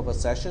concept of a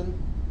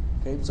session.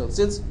 Okay, so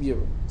since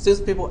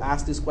people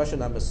ask this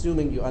question, I'm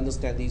assuming you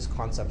understand these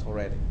concepts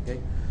already. Okay,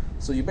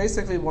 so you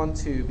basically want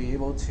to be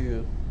able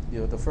to,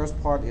 the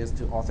first part is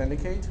to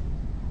authenticate.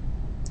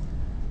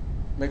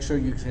 Make sure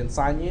you can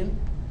sign in,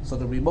 so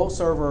the remote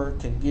server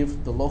can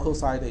give the local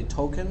side a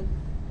token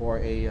or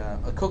a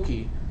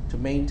cookie to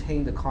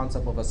maintain the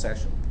concept of a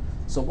session.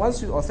 So once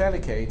you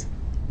authenticate,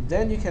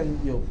 then you can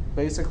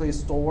basically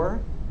store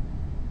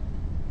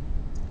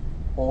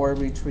or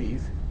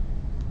retrieve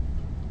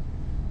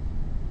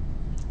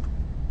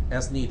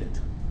as needed.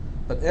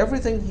 But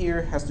everything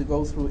here has to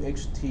go through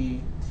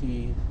HTTPS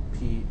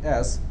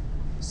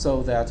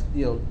so that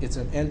it's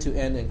an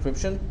end-to-end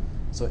encryption,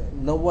 so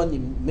no one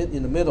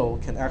in the middle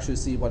can actually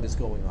see what is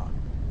going on.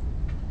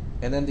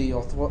 And then the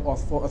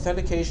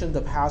authentication,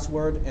 the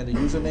password, and the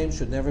username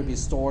should never be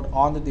stored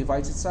on the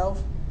device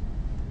itself.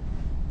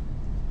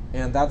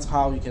 And that's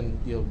how you can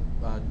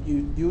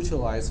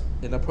utilize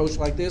an approach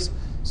like this.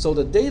 So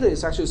the data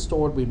is actually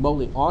stored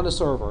remotely on the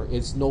server.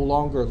 It's no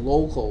longer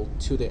local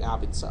to the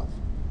app itself.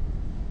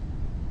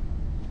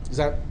 Is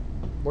that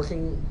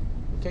working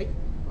okay?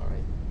 All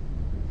right.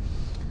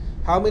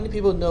 How many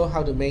people know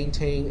how to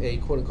maintain a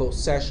quote-unquote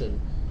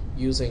session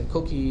using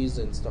cookies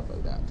and stuff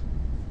like that?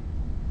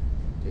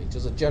 Okay,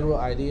 just a general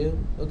idea.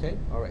 Okay,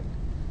 all right.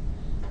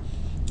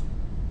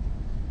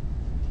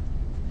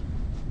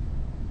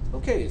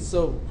 Okay,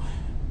 so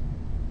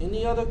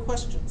any other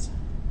questions?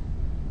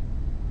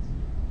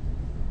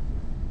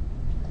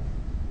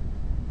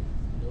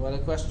 No other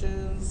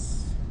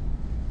questions?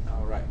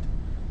 All right.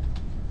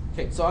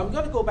 Okay, so I'm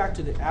going to go back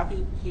to the app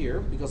here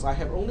because I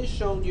have only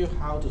shown you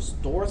how to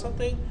store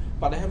something,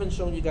 but I haven't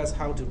shown you guys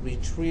how to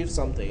retrieve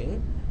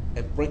something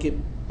and break it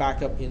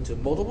back up into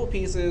multiple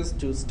pieces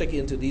to stick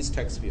into these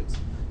text fields.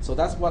 So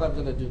that's what I'm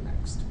going to do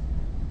next.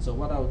 So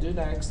what I'll do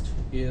next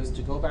is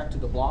to go back to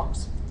the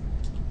blocks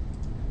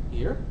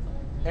here.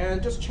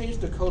 And just change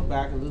the code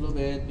back a little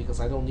bit because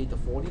I don't need the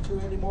 42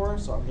 anymore,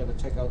 so I'm going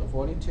to take out the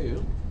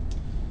 42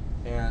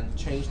 and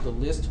change the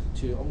list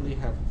to only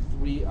have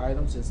 3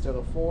 items instead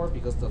of 4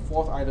 because the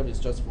 4th item is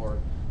just for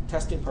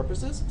testing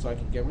purposes, so I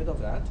can get rid of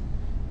that.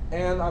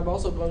 And I'm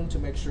also going to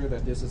make sure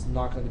that this is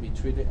not going to be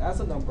treated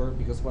as a number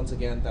because once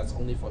again, that's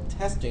only for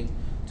testing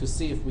to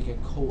see if we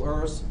can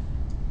coerce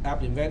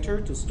App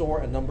Inventor to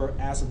store a number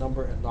as a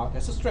number and not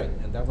as a string,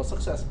 and that was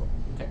successful.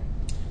 Okay,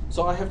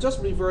 so I have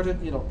just reverted,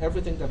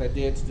 everything that I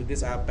did to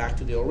this app back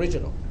to the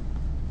original.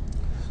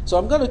 So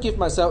I'm going to give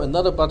myself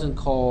another button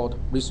called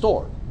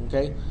Restore.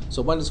 Okay,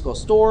 so one is called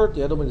Store,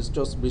 the other one is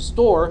just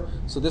Restore.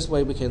 So this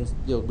way we can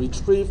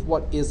retrieve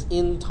what is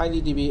in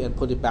TinyDB and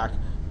put it back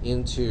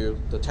into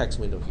the text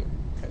window here.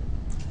 Okay,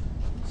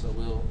 so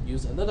we'll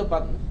use another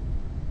button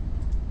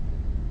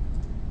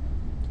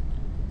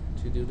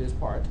to do this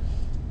part.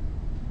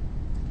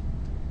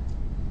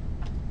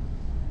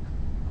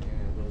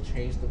 And we'll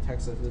change the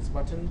text of this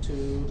button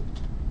to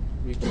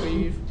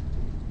retrieve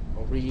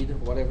or read,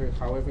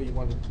 however you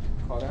want to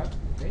call that.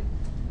 Okay,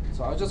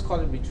 so I'll just call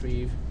it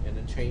retrieve and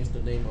then change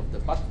the name of the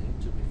button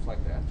to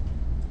reflect that.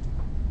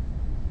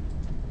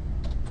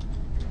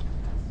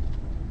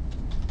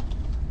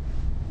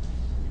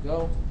 There we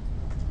go.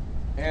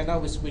 And now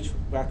we switch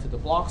back to the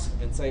blocks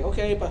and say,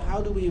 okay, but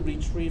how do we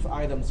retrieve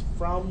items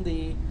from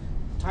the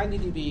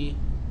TinyDB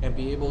and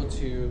be able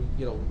to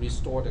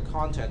restore the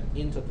content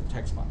into the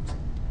text box?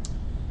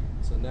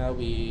 So now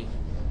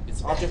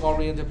it's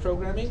object-oriented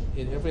programming.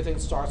 Everything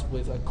starts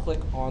with a click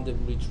on the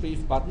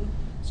retrieve button.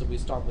 So we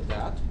start with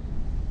that.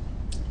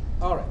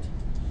 All right.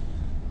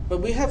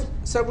 But we have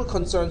several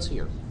concerns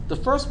here. The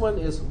first one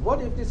is,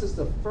 what if this is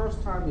the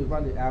first time we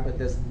run the app and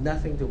there's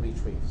nothing to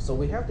retrieve? So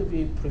we have to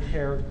be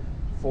prepared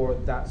for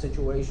that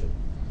situation.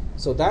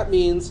 So that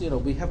means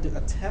we have to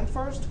attempt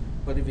first,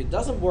 but if it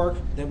doesn't work,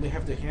 then we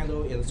have to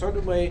handle it in a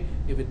certain way.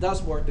 If it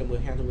does work, then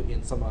we'll handle it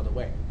in some other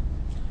way.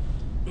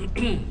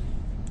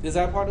 Is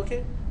that part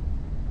okay?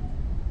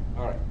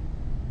 All right.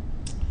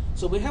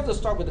 So we have to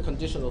start with a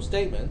conditional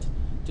statement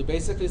to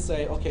basically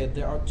say, okay,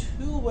 there are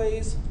 2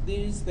 ways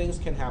these things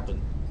can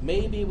happen.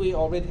 Maybe we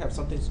already have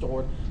something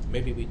stored,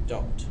 maybe we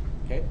don't.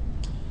 Okay.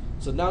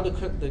 So now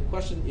the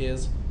question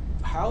is,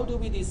 how do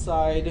we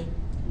decide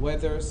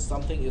whether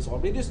something is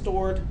already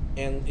stored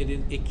and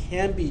it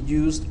can be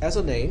used as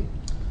a name,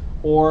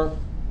 or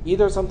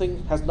either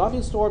something has not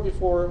been stored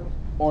before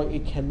or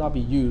it cannot be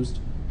used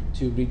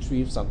to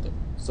retrieve something?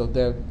 So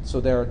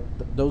there are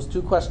those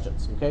 2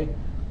 questions. Okay.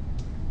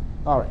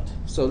 All right.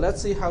 So let's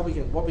see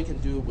what we can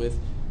do with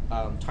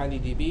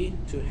TinyDB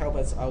to help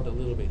us out a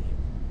little bit here.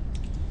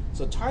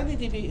 So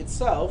TinyDB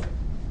itself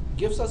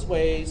gives us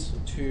ways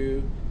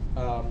to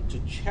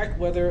check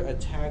whether a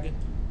tag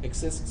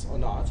exists or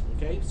not.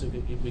 Okay, so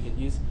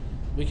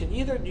we can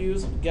either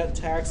use get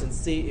tags and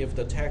see if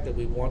the tag that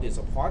we want is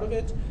a part of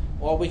it,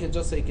 or we can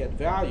just say get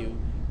value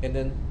and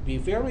then be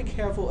very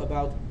careful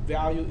about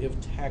value if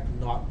tag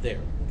not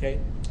there. Okay,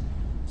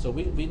 so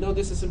we know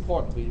this is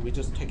important. We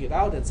just take it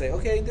out and say,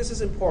 okay, this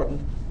is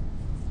important.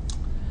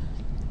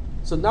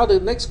 So now the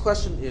next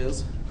question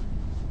is,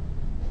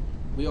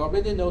 we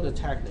already know the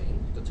tag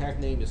name. The tag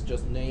name is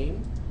just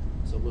name.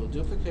 So we'll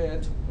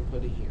duplicate and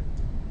put it here.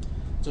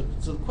 So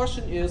the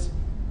question is,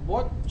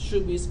 what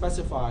should we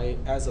specify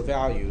as a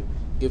value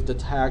if the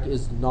tag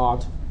is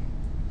not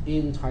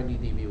in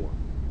TinyDB1?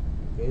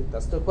 Okay,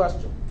 that's the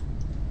question.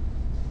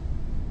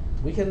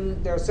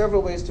 There are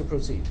several ways to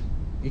proceed.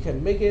 You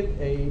can make it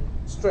a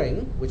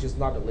string, which is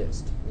not a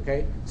list.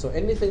 Okay, so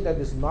anything that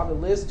is not a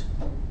list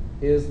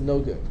is no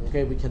good.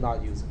 Okay, we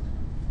cannot use it.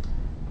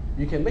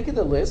 You can make it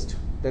a list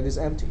that is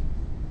empty.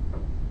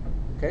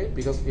 Okay,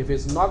 because if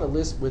it's not a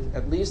list with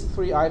at least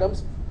 3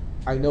 items,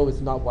 I know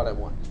it's not what I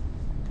want.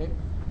 Okay,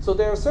 so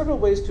there are several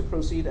ways to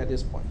proceed at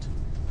this point.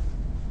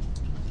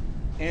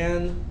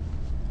 And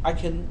I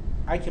can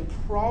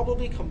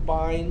probably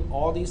combine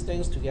all these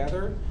things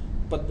together,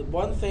 but the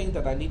one thing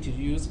that I need to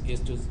use is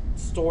to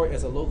store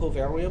as a local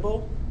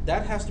variable.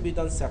 That has to be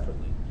done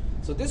separately.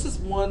 So this is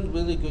one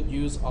really good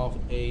use of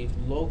a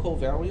local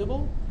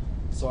variable.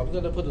 So I'm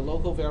going to put a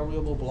local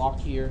variable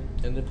block here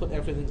and then put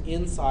everything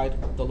inside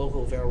the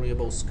local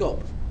variable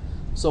scope.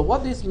 So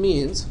what this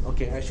means,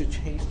 okay, I should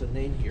change the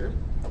name here.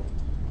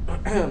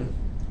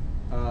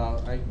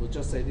 I will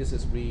just say this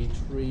is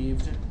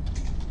retrieved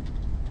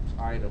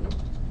item.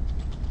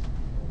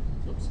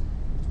 Oops,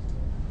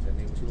 that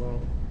name too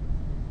long.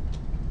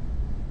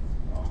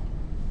 Oh,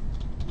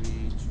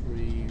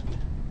 retrieved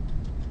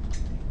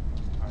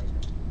item.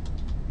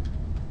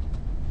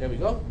 There we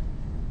go.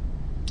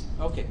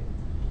 Okay.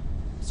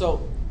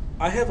 So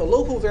I have a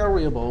local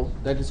variable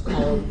that is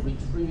called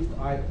retrieved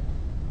item.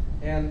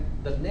 And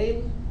the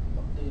name,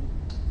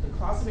 the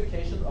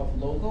classification of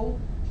local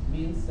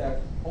means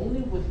that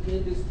only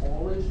within this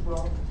orange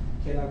block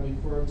can I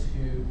refer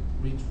to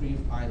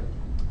retrieved item.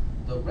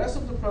 The rest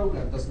of the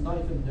program does not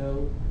even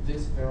know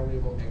this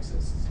variable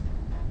exists.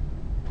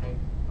 Okay?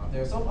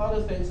 There are some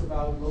other things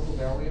about local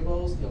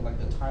variables, like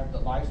the time, the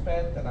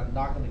lifespan, that I'm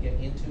not going to get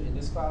into in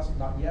this class,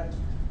 not yet.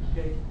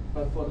 Okay?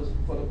 but for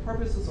the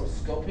purposes of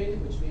scoping,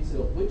 which means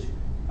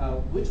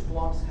which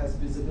blocks has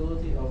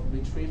visibility of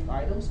retrieved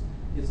items,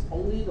 it's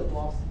only the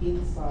blocks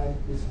inside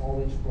this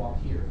orange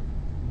block here.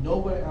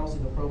 Nowhere else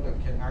in the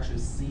program can actually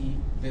see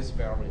this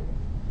variable,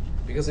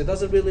 because it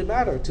doesn't really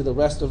matter to the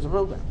rest of the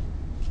program.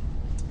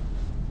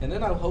 And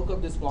then I'll hook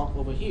up this block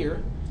over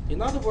here.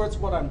 In other words,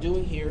 what I'm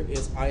doing here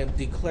is I am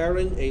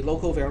declaring a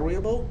local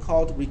variable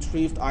called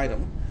retrieved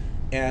item,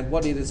 and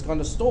what it is going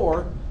to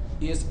store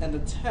is an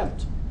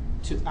attempt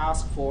to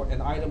ask for an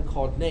item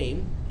called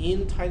name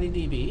in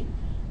TinyDB.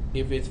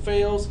 If it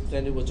fails,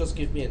 then it will just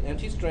give me an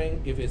empty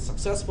string. If it's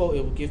successful,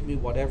 it will give me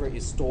whatever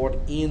is stored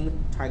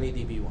in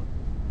TinyDB1.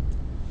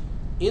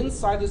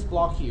 Inside this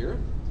block here,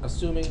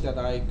 assuming that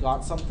I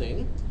got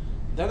something,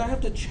 then I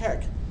have to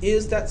check,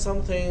 is that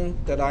something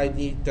that I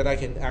need, that I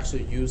can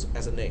actually use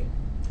as a name?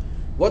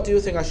 What do you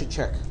think I should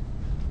check?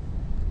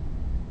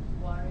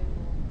 Variable.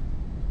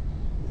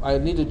 I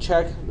need to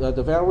check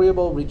the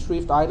variable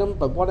retrieved item,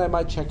 but what am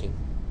I checking?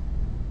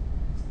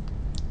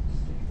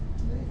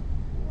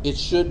 It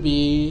should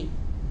be,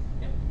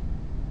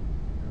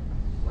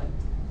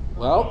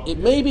 well, it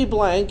may be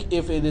blank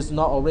if it is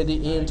not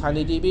already in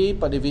TinyDB,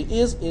 but if it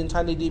is in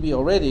TinyDB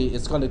already,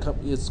 it's going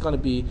to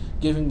be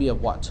giving me a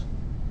what?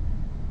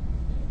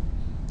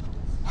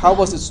 How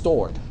was it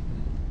stored?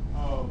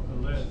 Oh, a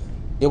list.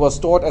 It was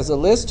stored as a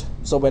list,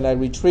 so when I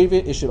retrieve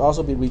it, it should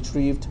also be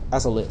retrieved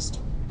as a list.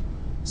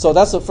 So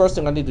that's the first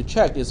thing I need to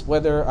check, is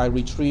whether I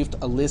retrieved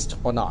a list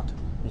or not.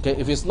 Okay,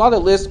 if it's not a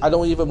list, I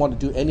don't even want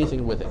to do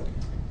anything with it.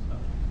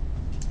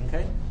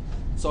 Okay,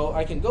 so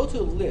I can go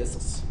to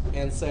lists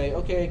and say,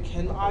 okay,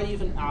 can I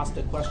even ask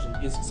the question,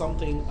 is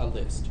something a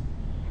list?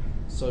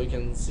 So you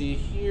can see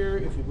here,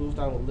 if you move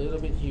down a little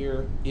bit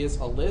here, is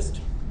a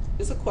list?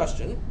 It's a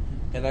question,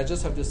 and I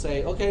just have to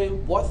say, okay,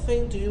 what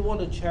thing do you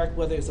want to check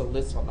whether it's a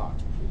list or not?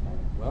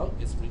 Well,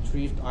 it's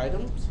retrieved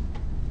items.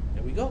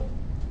 There we go.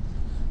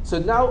 So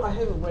now I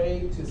have a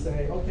way to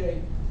say,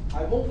 okay,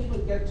 I won't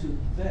even get to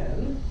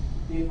then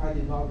if I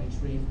did not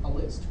retrieve a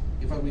list.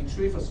 If I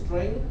retrieve a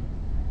string,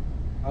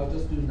 I'll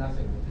just do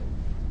nothing with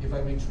it. If I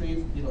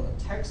retrieve,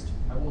 a text,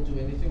 I won't do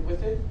anything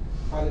with it.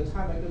 By the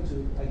time I get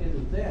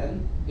to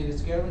then, it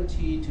is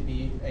guaranteed to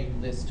be a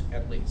list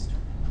at least.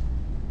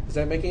 Is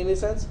that making any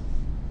sense?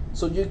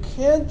 So you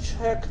can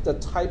check the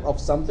type of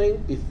something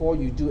before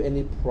you do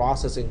any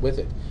processing with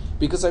it.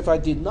 Because if I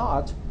did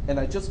not, and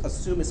I just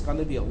assume it's going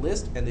to be a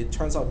list, and it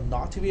turns out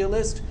not to be a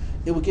list,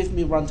 it will give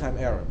me runtime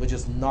error, which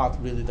is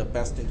not really the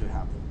best thing to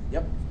happen.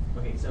 Yep.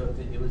 Okay, so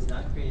if it was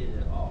not created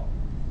at all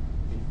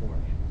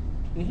beforehand,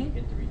 you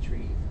hit the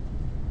retrieve,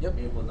 Yep.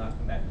 it will not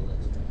come back to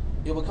list.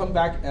 It will come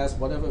back as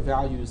whatever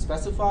value you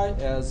specify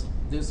as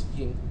this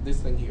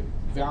thing here.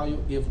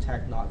 Value if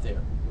tag not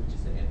there. Which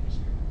is an empty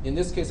string. In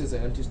this case, it's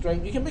an empty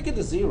string. You can make it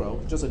a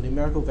 0, just a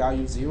numerical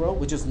value 0,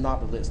 which is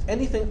not a list.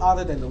 Anything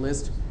other than the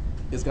list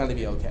is going to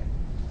be okay.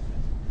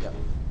 Yep.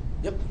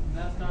 Yep. And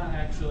that's not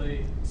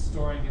actually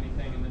storing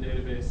anything in the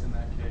database in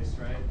that case,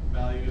 right?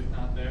 Value if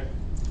not there.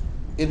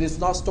 It is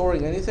not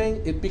storing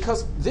anything,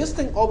 because this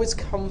thing always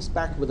comes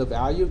back with a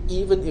value,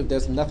 even if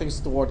there's nothing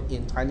stored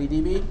in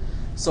TinyDB.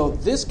 So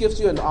this gives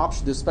you an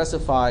option to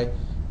specify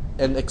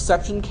an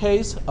exception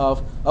case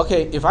of,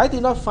 okay, if I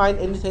did not find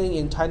anything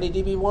in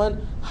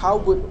TinyDB1, how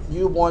would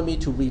you want me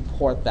to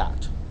report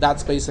that?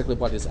 That's basically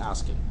what it's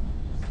asking.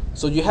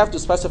 So you have to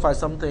specify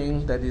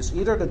something that is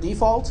either the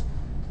default,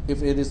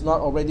 if it is not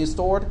already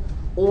stored,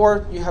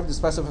 or you have to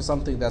specify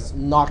something that's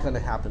not going to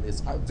happen. It's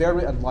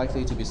very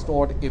unlikely to be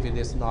stored if it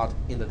is not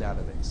in the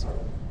database.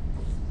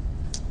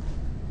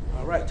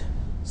 All right,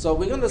 so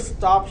we're going to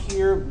stop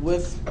here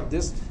with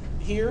this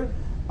here.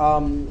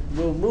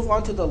 We'll move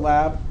on to the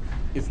lab.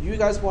 If you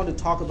guys want to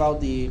talk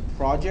about the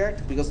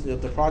project, because the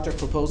project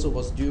proposal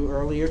was due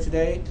earlier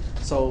today,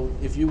 so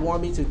if you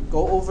want me to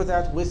go over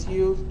that with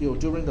you,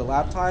 during the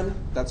lab time,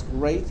 that's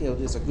great.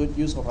 It's a good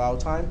use of our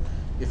time.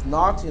 If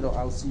not,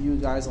 I'll see you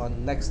guys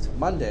on next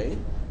Monday.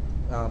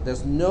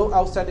 There's no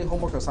outstanding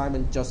homework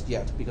assignment just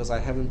yet because I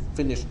haven't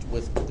finished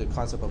with the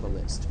concept of a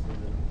list.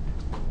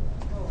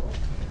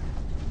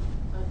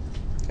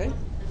 Okay. And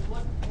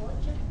what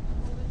project?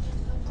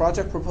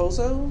 Project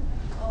proposal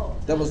Oh,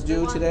 that was the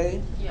due one-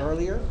 today, yeah.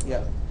 earlier.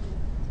 Yeah.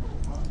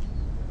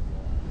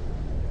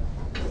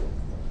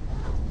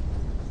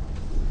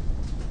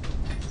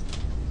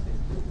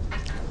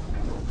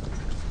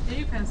 Did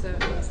you pass out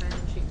the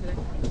assignment sheet today?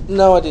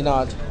 No, I did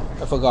not.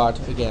 I forgot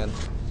again.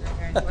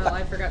 Okay. Well,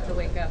 I forgot to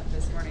wake up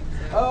this morning,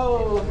 so.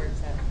 Oh. Where's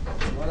that?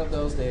 One of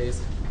those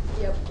days.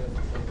 Yep. Good.